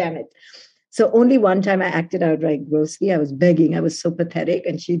 oh, damn it. So only one time I acted out right grossly. I was begging. I was so pathetic.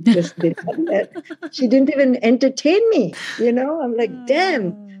 And she just she didn't even entertain me. I'm like,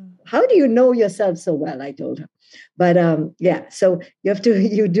 damn, how do you know yourself so well? I told her. But yeah, so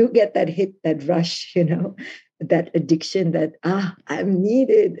you do get that hit, that rush, that addiction that, I'm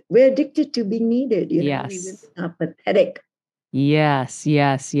needed. We're addicted to being needed. Yes. We are pathetic. Yes,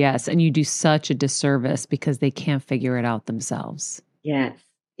 yes, yes. And you do such a disservice because they can't figure it out themselves. Yes,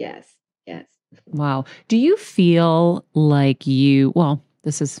 yes, yes. Wow. Do you feel like well,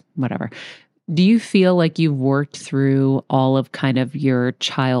 this is whatever. Do you feel like you've worked through all of kind of your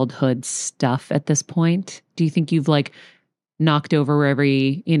childhood stuff at this point? Do you think you've like knocked over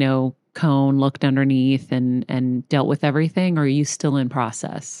every, cone, looked underneath and dealt with everything, or are you still in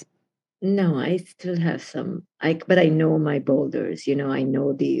process? No, I still have some, but I know my boulders, I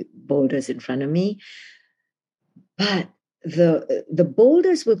know the boulders in front of me, but the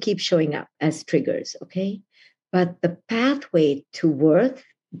boulders will keep showing up as triggers, okay? But the pathway to worth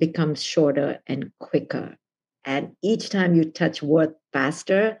becomes shorter and quicker. And each time you touch worth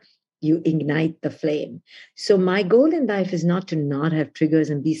faster, you ignite the flame. So my goal in life is not to not have triggers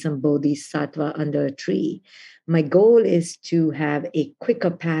and be some bodhisattva under a tree. My goal is to have a quicker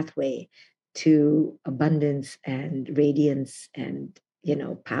pathway to abundance and radiance and,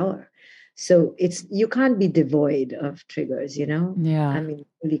 power. So you can't be devoid of triggers, Yeah. I mean, you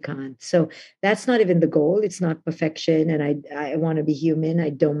really can't. So that's not even the goal. It's not perfection. And I want to be human. I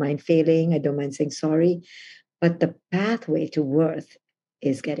don't mind failing. I don't mind saying sorry. But the pathway to worth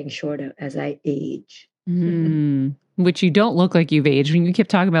is getting shorter as I age. Which you don't look like you've aged. When you keep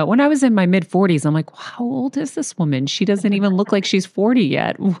talking about when I was in my mid 40s, I'm like, how old is this woman? She doesn't even look like she's 40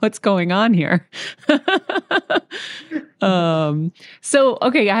 yet. What's going on here? So,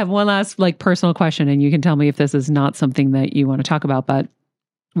 okay, I have one last like personal question, and you can tell me if this is not something that you want to talk about. But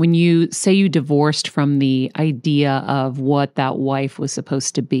when you say you divorced from the idea of what that wife was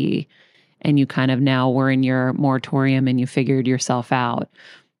supposed to be, and you kind of now were in your moratorium and you figured yourself out,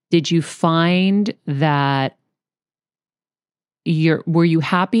 did you find that were you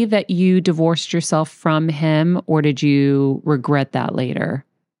happy that you divorced yourself from him, or did you regret that later?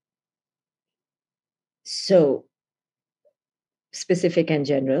 So specific and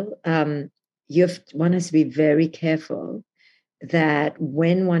general, one has to be very careful that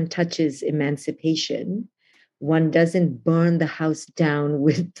when one touches emancipation, one doesn't burn the house down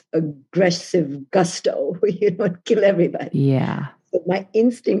with aggressive gusto, and kill everybody. Yeah. So my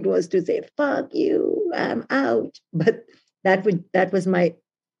instinct was to say, fuck you, I'm out. But that was my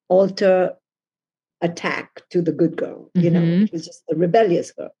alter attack to the good girl, it was just the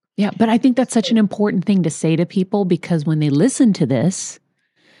rebellious girl. Yeah, but I think that's such an important thing to say to people, because when they listen to this,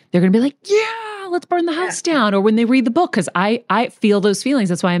 they're going to be like, yeah, let's burn the house down. Or when they read the book, because I feel those feelings.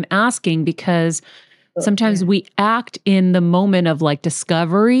 That's why I'm asking, because sometimes we act in the moment of like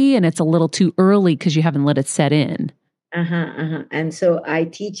discovery and it's a little too early because you haven't let it set in. And so I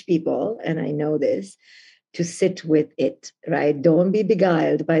teach people, and I know this, to sit with it, right? Don't be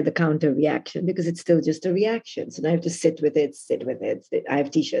beguiled by the counter reaction, because it's still just a reaction. So I have to sit with it. I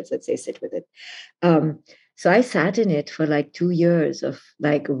have t-shirts that say sit with it. So I sat in it for like 2 years of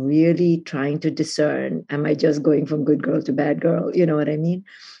like really trying to discern, am I just going from good girl to bad girl? You know what I mean?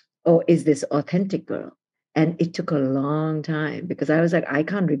 Or is this authentic girl? And it took a long time, because I was like, I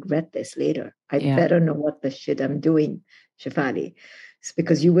can't regret this later. I better know what the shit I'm doing, Shefali. It's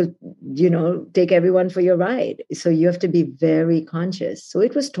because you will, take everyone for your ride. So you have to be very conscious. So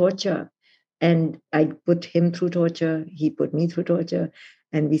it was torture. And I put him through torture. He put me through torture.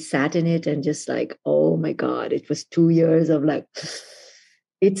 And we sat in it and just like, oh my God, it was 2 years of like,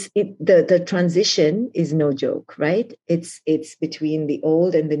 the transition is no joke, right? It's between the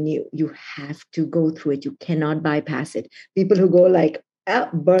old and the new. You have to go through it. You cannot bypass it. People who go like,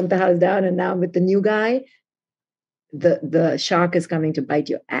 burn the house down, and now with the new guy, the shark is coming to bite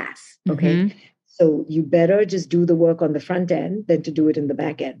your ass. Okay. So you better just do the work on the front end than to do it in the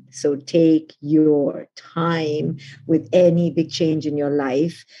back end. So take your time with any big change in your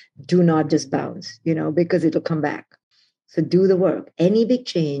life. Do not just bounce, because it'll come back. So do the work. Any big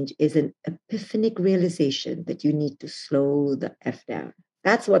change is an epiphanic realization that you need to slow the F down.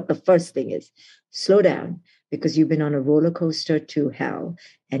 That's what the first thing is. Slow down, because you've been on a roller coaster to hell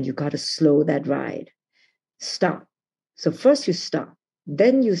and you got to slow that ride. Stop. So first you stop,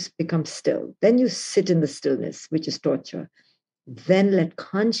 then you become still, then you sit in the stillness, which is torture. Then let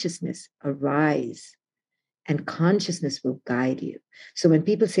consciousness arise, and consciousness will guide you. So when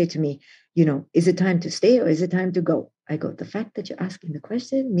people say to me, is it time to stay or is it time to go? I go, the fact that you're asking the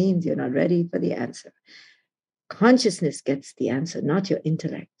question means you're not ready for the answer. Consciousness gets the answer, not your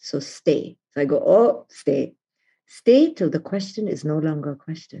intellect. So stay. So I go, oh, stay. Stay till the question is no longer a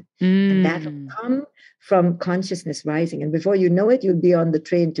question. And that will come from consciousness rising. And before you know it, you'll be on the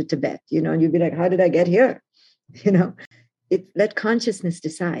train to Tibet, and you'll be like, how did I get here? Let consciousness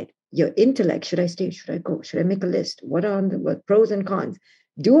decide. Your intellect, should I stay? Should I go? Should I make a list? What are the pros and cons?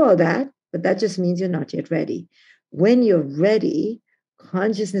 Do all that, but that just means you're not yet ready. when you're ready,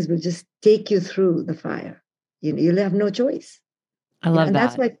 consciousness will just take you through the fire. You'll have no choice. I love And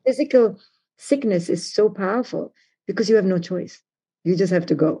that's that. why physical sickness is so powerful, because you have no choice. You just have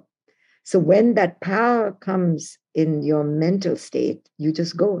to go. So when that power comes in your mental state, you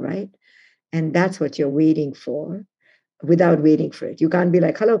just go, right? And that's what you're waiting for without waiting for it. You can't be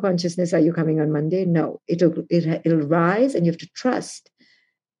like, hello, consciousness, are you coming on Monday? No, it'll rise, and you have to trust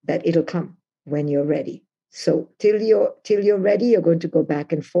that it'll come when you're ready. So till you're ready, you're going to go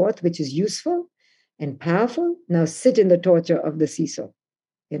back and forth, which is useful and powerful. Now sit in the torture of the seesaw,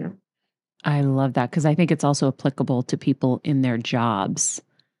 you know? I love that, because I think it's also applicable to people in their jobs.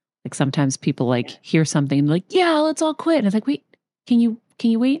 Like sometimes people like hear something like, yeah, let's all quit. And it's like, wait, can you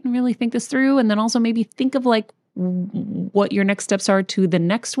wait and really think this through? And then also maybe think of like what your next steps are to the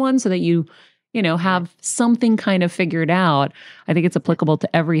next one, so that you have something kind of figured out. I think it's applicable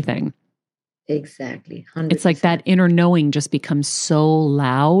to everything. Exactly. 100%. It's like that inner knowing just becomes so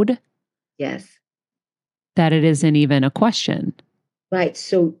loud. Yes. That it isn't even a question. Right.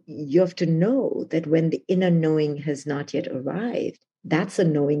 So you have to know that when the inner knowing has not yet arrived, that's a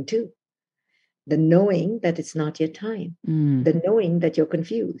knowing too. The knowing that it's not yet time, the knowing that you're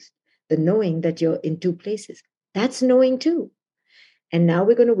confused, the knowing that you're in two places, that's knowing too. And now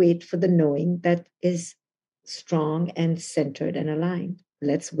we're going to wait for the knowing that is strong and centered and aligned.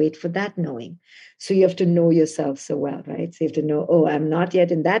 Let's wait for that knowing. So you have to know yourself so well, right? So you have to know, oh, I'm not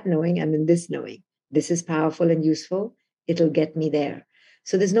yet in that knowing, I'm in this knowing. This is powerful and useful. It'll get me there.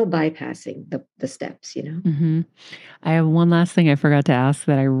 So there's no bypassing the steps, Mm-hmm. I have one last thing I forgot to ask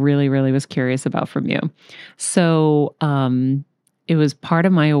that I really, really was curious about from you. So it was part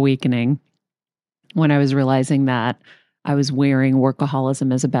of my awakening when I was realizing that I was wearing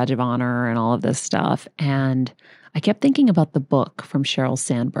workaholism as a badge of honor and all of this stuff. And I kept thinking about the book from Sheryl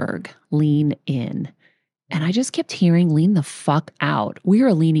Sandberg, Lean In. And I just kept hearing, lean the fuck out. We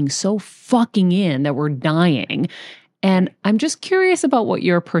are leaning so fucking in that we're dying. And I'm just curious about what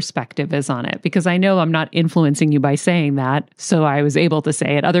your perspective is on it, because I know I'm not influencing you by saying that. So I was able to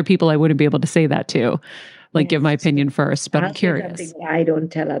say it. Other people I wouldn't be able to say that to, like give my opinion first, but I'm curious. I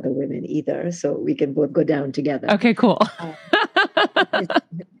don't tell other women either, so we can both go down together. Okay, cool.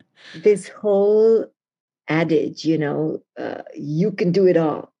 This whole adage, you can do it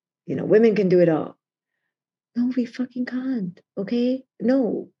all. Women can do it all. No, we fucking can't. Okay?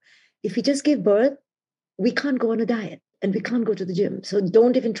 No. If we just give birth, we can't go on a diet and we can't go to the gym. So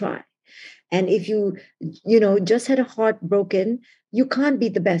don't even try. And if you just had a heart broken, you can't be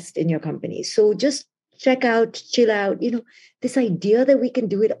the best in your company. So just check out, chill out. This idea that we can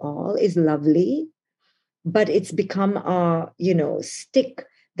do it all is lovely, but it's become our, stick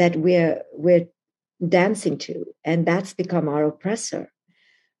that we're dancing to. And that's become our oppressor.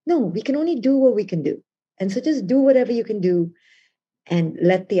 No, we can only do what we can do. And so just do whatever you can do and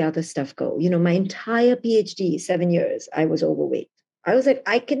let the other stuff go. My entire PhD, 7 years, I was overweight. I was like,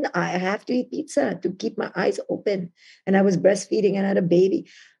 I have to eat pizza to keep my eyes open. And I was breastfeeding and I had a baby.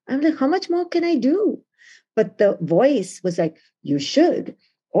 I'm like, how much more can I do? But the voice was like, you should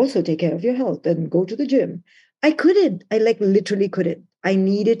also take care of your health and go to the gym. I couldn't. I literally couldn't. I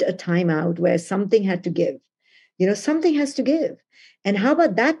needed a timeout where something had to give. Something has to give. And how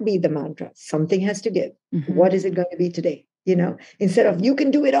about that be the mantra? Something has to give. Mm-hmm. What is it going to be today? Instead of you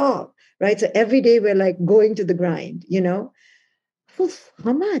can do it all, right? So every day we're like going to the grind, Oof,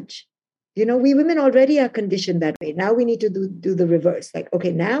 how much? We women already are conditioned that way. Now we need to do the reverse. Like,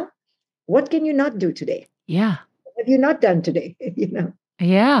 okay, now what can you not do today? Yeah. What have you not done today?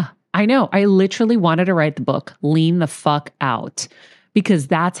 Yeah, I know. I literally wanted to write the book, Lean the Fuck Out, because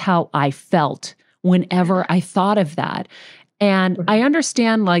that's how I felt whenever I thought of that. And I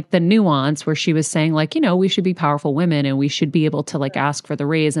understand like the nuance where she was saying like, we should be powerful women and we should be able to like ask for the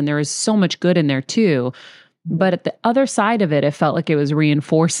raise. And there is so much good in there too. But at the other side of it, it felt like it was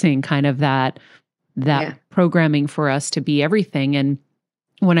reinforcing kind of that programming for us to be everything. And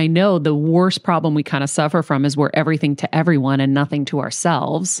when I know the worst problem we kind of suffer from is we're everything to everyone and nothing to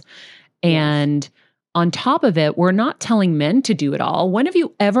ourselves. And on top of it, we're not telling men to do it all. When have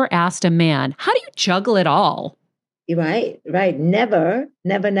you ever asked a man, how do you juggle it all? Right. Never.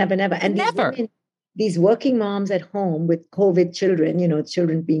 And these working moms at home with COVID children,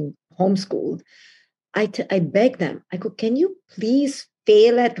 children being homeschooled, I beg them, I go, can you please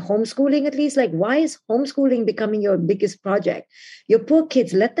fail at homeschooling at least? Like, why is homeschooling becoming your biggest project? Your poor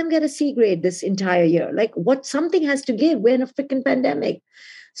kids, let them get a C grade this entire year. Like, something has to give. We're in a freaking pandemic.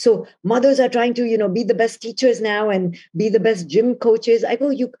 So mothers are trying to, be the best teachers now and be the best gym coaches. I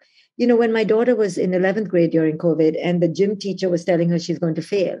go, when my daughter was in 11th grade during COVID and the gym teacher was telling her she's going to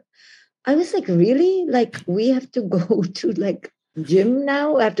fail, I was like, really? Like, we have to go to like gym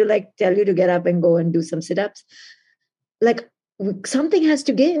now? I have to like tell you to get up and go and do some sit-ups. Like, something has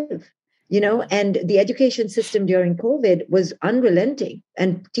to give, and the education system during COVID was unrelenting,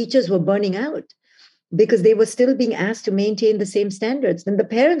 and teachers were burning out because they were still being asked to maintain the same standards, and the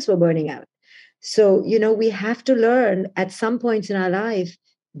parents were burning out. So, we have to learn at some points in our life,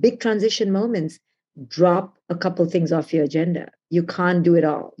 big transition moments, drop a couple things off your agenda. You can't do it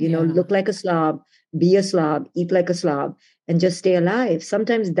all. Look like a slob, be a slob, eat like a slob, and just stay alive.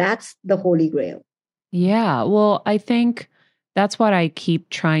 Sometimes that's the holy grail. Yeah. Well, I think that's what I keep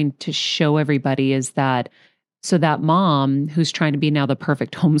trying to show everybody is that so that mom who's trying to be now the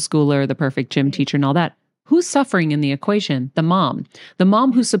perfect homeschooler, the perfect gym teacher and all that, who's suffering in the equation? The mom. The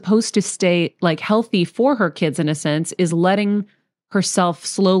mom who's supposed to stay like healthy for her kids in a sense is letting herself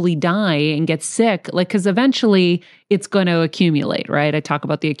slowly die and get sick, like, because eventually it's going to accumulate, right? I talk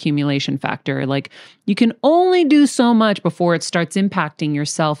about the accumulation factor. Like, you can only do so much before it starts impacting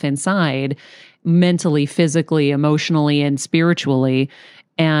yourself inside, mentally, physically, emotionally, and spiritually.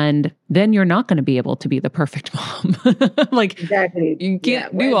 And then you're not going to be able to be the perfect mom. Like, exactly. You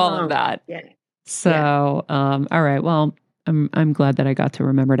can't do all of that. Yeah. So, all right. Well, I'm glad that I got to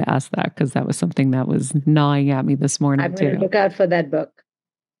remember to ask that because that was something that was gnawing at me this morning I'm too. going to look out for that book.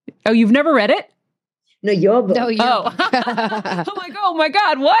 Oh, you've never read it? No, your book. No, you. Oh, I'm like, oh my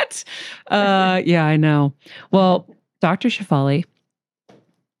God, what? Yeah, I know. Well, Dr. Shefali,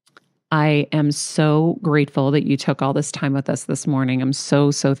 I am so grateful that you took all this time with us this morning. I'm so,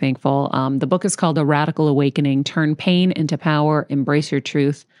 so thankful. The book is called A Radical Awakening, Turn Pain into Power, Embrace Your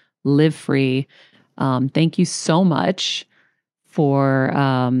Truth, Live Free. Thank you so much for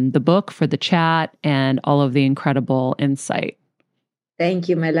the book, for the chat, and all of the incredible insight. Thank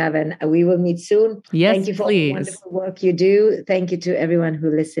you, my love. And we will meet soon. Yes, Thank you for please. all the wonderful work you do. Thank you to everyone who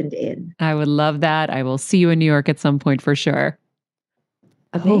listened in. I would love that. I will see you in New York at some point for sure.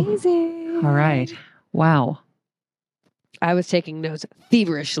 Amazing. Oh, all right. Wow. I was taking notes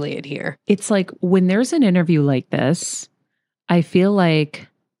feverishly in here. It's like when there's an interview like this, I feel like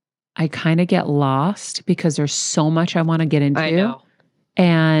I kind of get lost because there's so much I want to get into. I know.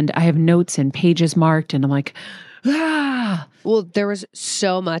 And I have notes and pages marked, and I'm like, ah. Well, there was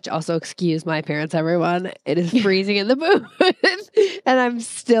so much. Also, excuse my parents, everyone. It is freezing in the booth, and I'm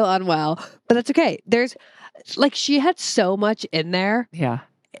still unwell. But that's okay. There's like she had so much in there. Yeah.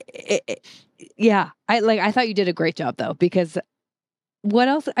 Yeah. I thought you did a great job though, because what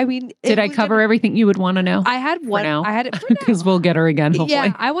else? I mean, did I cover everything you would want to know? I had one. Now? I had it because we'll get her again. Hopefully.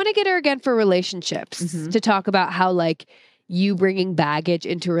 Yeah, I want to get her again for relationships to talk about how like you bringing baggage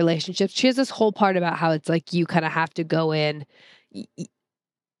into relationships. She has this whole part about how it's like you kind of have to go in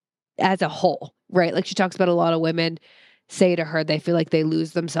as a whole, right? Like she talks about a lot of women say to her they feel like they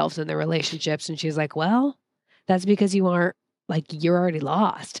lose themselves in their relationships, and she's like, "Well, that's because you aren't." Like you're already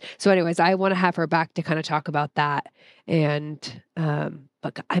lost. So anyways, I want to have her back to kind of talk about that. And,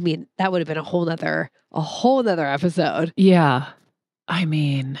 but I mean, that would have been a whole nother episode. Yeah. I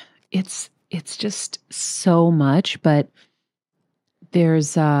mean, it's just so much, but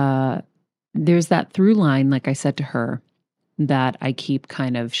there's that through line, like I said to her, that I keep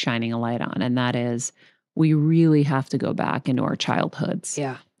kind of shining a light on. And that is, we really have to go back into our childhoods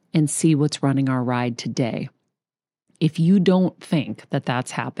and see what's running our ride today. If you don't think that that's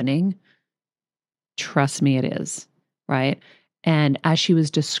happening, trust me, it is, right? And as she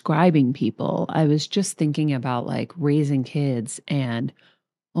was describing people, I was just thinking about like raising kids and,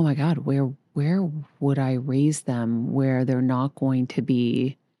 oh my God, where would I raise them where they're not going to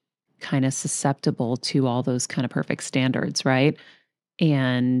be kind of susceptible to all those kind of perfect standards, right?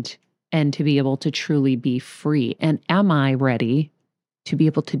 And to be able to truly be free. And am I ready to be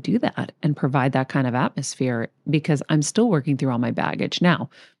able to do that and provide that kind of atmosphere, because I'm still working through all my baggage. Now,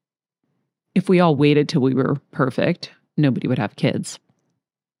 if we all waited till we were perfect, nobody would have kids.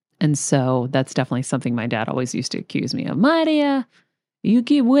 And so that's definitely something my dad always used to accuse me of. Maria, you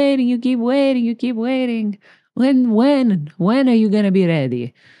keep waiting, you keep waiting, you keep waiting. When are you going to be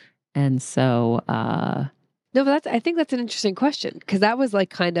ready? And so, no, but I think that's an interesting question, because that was like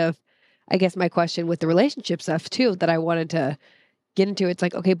kind of, I guess, my question with the relationship stuff too, that I wanted to get into. It's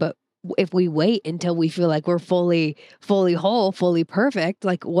like, okay, but if we wait until we feel like we're fully whole, fully perfect,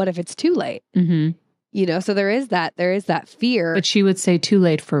 like what if it's too late? Mm-hmm. So there is that fear. But she would say too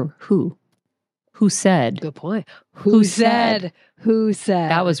late for who? Who said? Good point. Who said?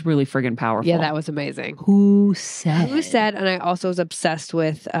 That was really friggin' powerful. Yeah, that was amazing. Who said? Who said? And I also was obsessed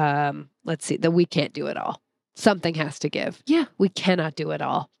with, let's see, that we can't do it all. Something has to give. Yeah. We cannot do it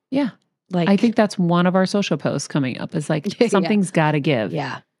all. Yeah. Like, I think that's one of our social posts coming up is like, something's got to give.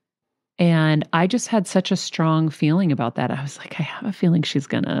 Yeah. And I just had such a strong feeling about that. I was like, I have a feeling she's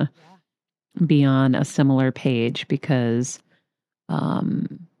going to be on a similar page because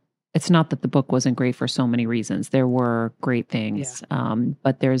it's not that the book wasn't great for so many reasons. There were great things.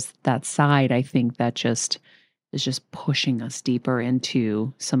 But there's that side, I think, that just is just pushing us deeper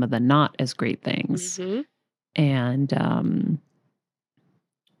into some of the not as great things. And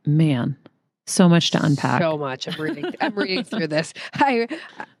man, so much to unpack. So much. I'm reading through this.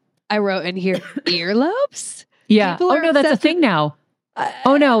 I wrote in here earlobes. Yeah. Oh no, that's a thing now.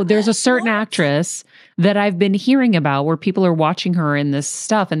 Oh no, there's a certain actress that I've been hearing about where people are watching her in this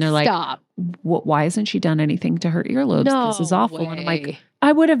stuff and they're like, Stop. Why hasn't she done anything to her earlobes? No This is awful. way. And I'm like,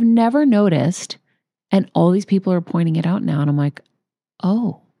 I would have never noticed. And all these people are pointing it out now. And I'm like,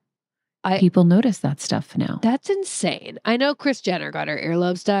 oh, people notice that stuff now. That's insane. I know Kris Jenner got her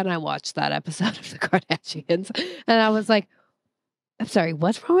earlobes done. I watched that episode of the Kardashians and I was like, I'm sorry,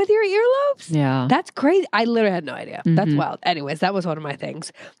 what's wrong with your earlobes? Yeah. That's crazy. I literally had no idea. That's wild. Anyways, that was one of my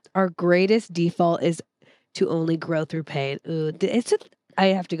things. Our greatest default is to only grow through pain. Ooh, I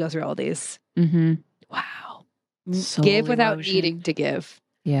have to go through all these. Wow. Soul Give without erosion. needing to give.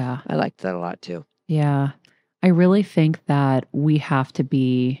 Yeah. I liked that a lot too. Yeah. I really think that we have to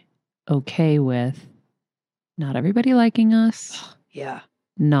be okay with not everybody liking us, Yeah.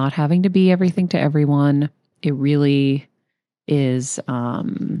 not having to be everything to everyone. It really is,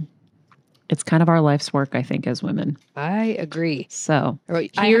 it's kind of our life's work, I think, as women. I agree. So I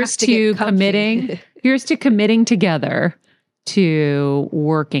here's have to get to comfy. committing together to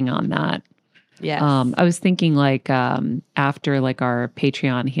working on that. Yes. I was thinking like, after like our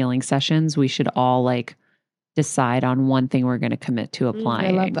Patreon healing sessions, we should all like decide on one thing we're going to commit to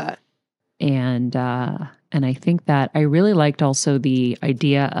applying. I love that. And I think that I really liked also the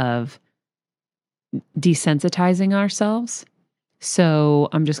idea of desensitizing ourselves. So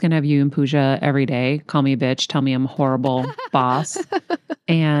I'm just going to have you and Pooja every day. Call me a bitch. Tell me I'm a horrible boss.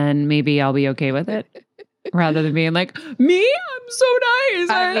 And maybe I'll be okay with it. Rather than being like, me? I'm so nice.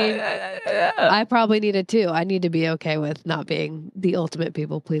 I mean, I probably need it too. I need to be okay with not being the ultimate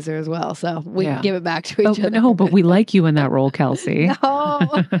people pleaser as well. So we can give it back to each other. No, but we like you in that role, Kelsey. No.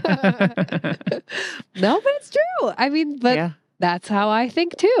 No, but it's true. I mean, but that's how I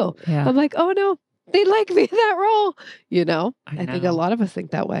think too. Yeah. I'm like, oh no, they like me in that role. You know? I think a lot of us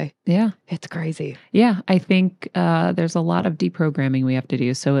think that way. Yeah. It's crazy. Yeah. I think there's a lot of deprogramming we have to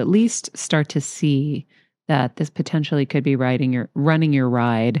do. So at least start to see that this potentially could be running your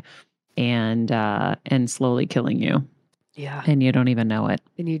ride and slowly killing you. Yeah. And you don't even know it.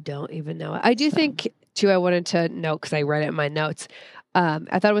 And you don't even know it. I do think too, I wanted to note, because I read it in my notes.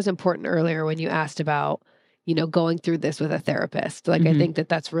 I thought it was important earlier when you asked about, going through this with a therapist. Like, I think that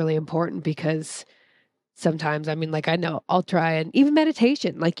that's really important because sometimes, I mean, like, I know I'll try, and even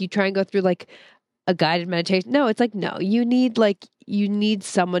meditation, like you try and go through like a guided meditation. No, it's like, no, you need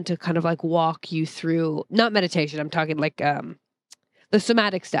someone to kind of like walk you through, not meditation. I'm talking like, the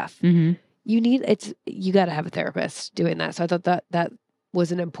somatic stuff. You got to have a therapist doing that. So I thought that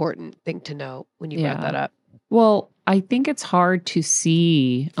was an important thing to know when you brought that up. Well, I think it's hard to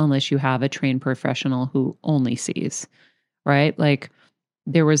see unless you have a trained professional who only sees, right? Like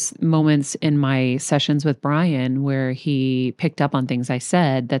there was moments in my sessions with Brian where he picked up on things I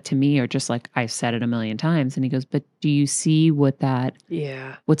said that to me are just like, I've said it a million times. And he goes, but do you see what's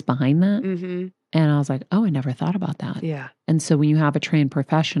behind that? And I was like, oh, I never thought about that. Yeah. And so when you have a trained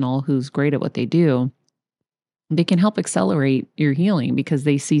professional who's great at what they do, they can help accelerate your healing because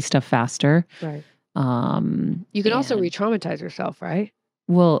they see stuff faster. Right. You can also re-traumatize yourself, right?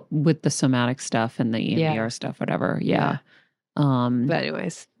 Well, with the somatic stuff and the EMDR stuff, whatever. Yeah. But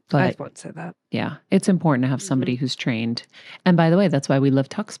anyways, I just want to say that. Yeah. It's important to have somebody who's trained. And by the way, that's why we love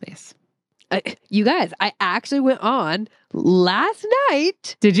Talkspace. You guys, I actually went on last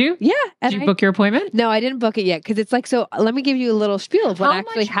night. Did you? Yeah. Did you book your appointment? No, I didn't book it yet because it's like, so let me give you a little spiel of what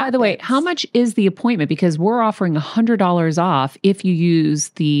actually happens. By the way, how much is the appointment? Because we're offering $100 off if you use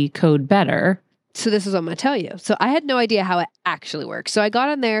the code BETTER. So this is what I'm going to tell you. So I had no idea how it actually works. So I got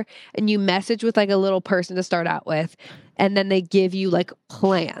on there and you message with like a little person to start out with, and then they give you like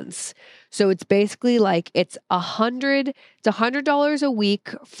plans. So it's basically like it's $100 a week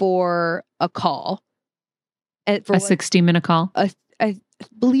for a call. And for a 60-minute call? I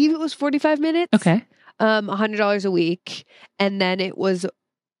believe it was 45 minutes. Okay. $100 a week. And then it was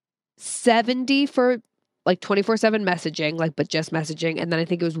 $70 for like 24/7 messaging, like, but just messaging. And then I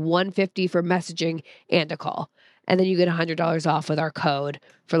think it was $150 for messaging and a call. And then you get $100 off with our code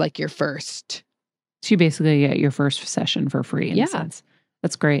for like your first. So you basically get your first session for free in a sense.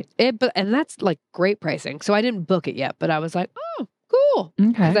 That's great. And that's like great pricing. So I didn't book it yet, but I was like, oh, Cool. Okay.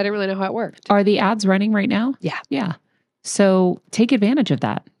 Because I didn't really know how it worked. Are the ads running right now? Yeah. Yeah. So take advantage of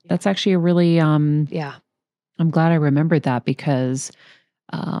that. That's actually a really, Yeah. I'm glad I remembered that because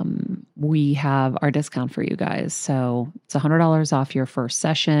we have our discount for you guys. So it's $100 off your first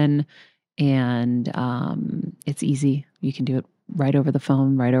session, and it's easy. You can do it right over the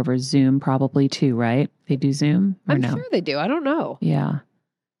phone, right over Zoom, probably too, right? They do Zoom or I'm no? sure they do. I don't know. Yeah.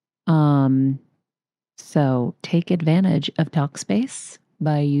 So take advantage of Talkspace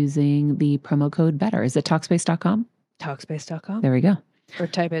by using the promo code BETTER. Is it Talkspace.com? Talkspace.com. There we go. Or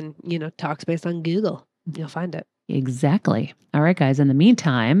type in, Talkspace on Google. You'll find it. Exactly. All right, guys. In the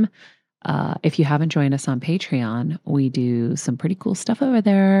meantime, if you haven't joined us on Patreon, we do some pretty cool stuff over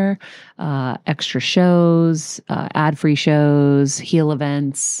there. Extra shows, ad-free shows, heal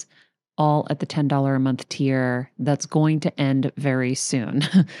events, all at the $10 a month tier. That's going to end very soon.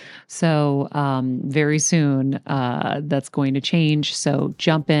 So very soon, that's going to change. So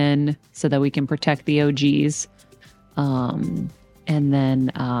jump in so that we can protect the OGs. And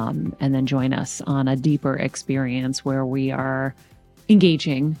then join us on a deeper experience where we are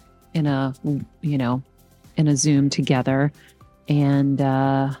engaging in a Zoom together. And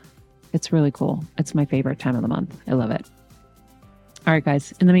it's really cool. It's my favorite time of the month. I love it. All right,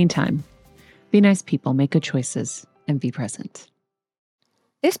 guys. In the meantime, be nice people, make good choices, and be present.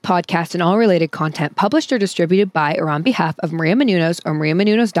 This podcast and all related content published or distributed by or on behalf of Maria Menounos or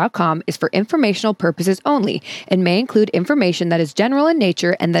mariamenounos.com is for informational purposes only and may include information that is general in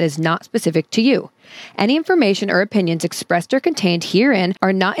nature and that is not specific to you. Any information or opinions expressed or contained herein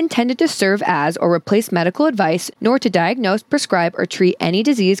are not intended to serve as or replace medical advice, nor to diagnose, prescribe, or treat any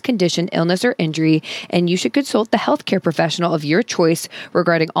disease, condition, illness, or injury, and you should consult the healthcare professional of your choice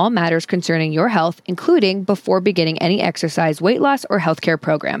regarding all matters concerning your health, including before beginning any exercise, weight loss, or healthcare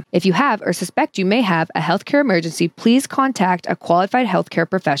program. If you have or suspect you may have a healthcare emergency, please contact a qualified healthcare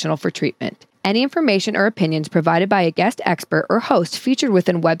professional for treatment. Any information or opinions provided by a guest expert or host featured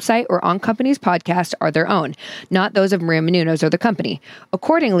within website or on company's podcast are their own, not those of Maria Menounos or the company.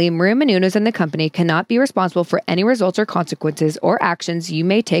 Accordingly, Maria Menounos and the company cannot be responsible for any results or consequences or actions you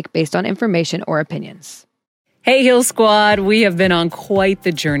may take based on information or opinions. Hey, Heal Squad. We have been on quite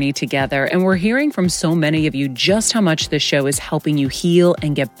the journey together, and we're hearing from so many of you just how much this show is helping you heal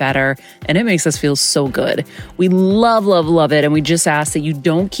and get better, and it makes us feel so good. We love, love, love it, and we just ask that you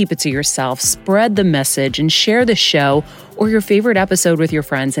don't keep it to yourself. Spread the message and share the show or your favorite episode with your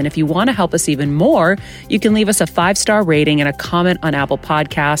friends. And if you want to help us even more, you can leave us a 5-star rating and a comment on Apple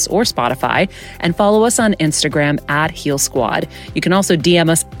Podcasts or Spotify, and follow us on Instagram at Heal Squad. You can also DM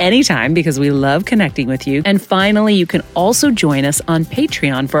us anytime because we love connecting with you. And finally, you can also join us on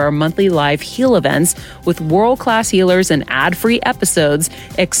Patreon for our monthly live heal events with world-class healers and ad-free episodes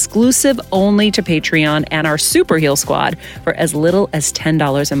exclusive only to Patreon and our Super Heal Squad for as little as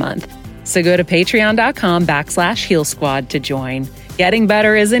 $10 a month. So go to patreon.com/Heal Squad to join. Getting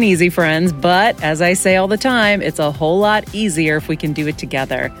better isn't easy, friends, but as I say all the time, it's a whole lot easier if we can do it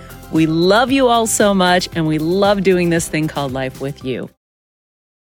together. We love you all so much, and we love doing this thing called life with you.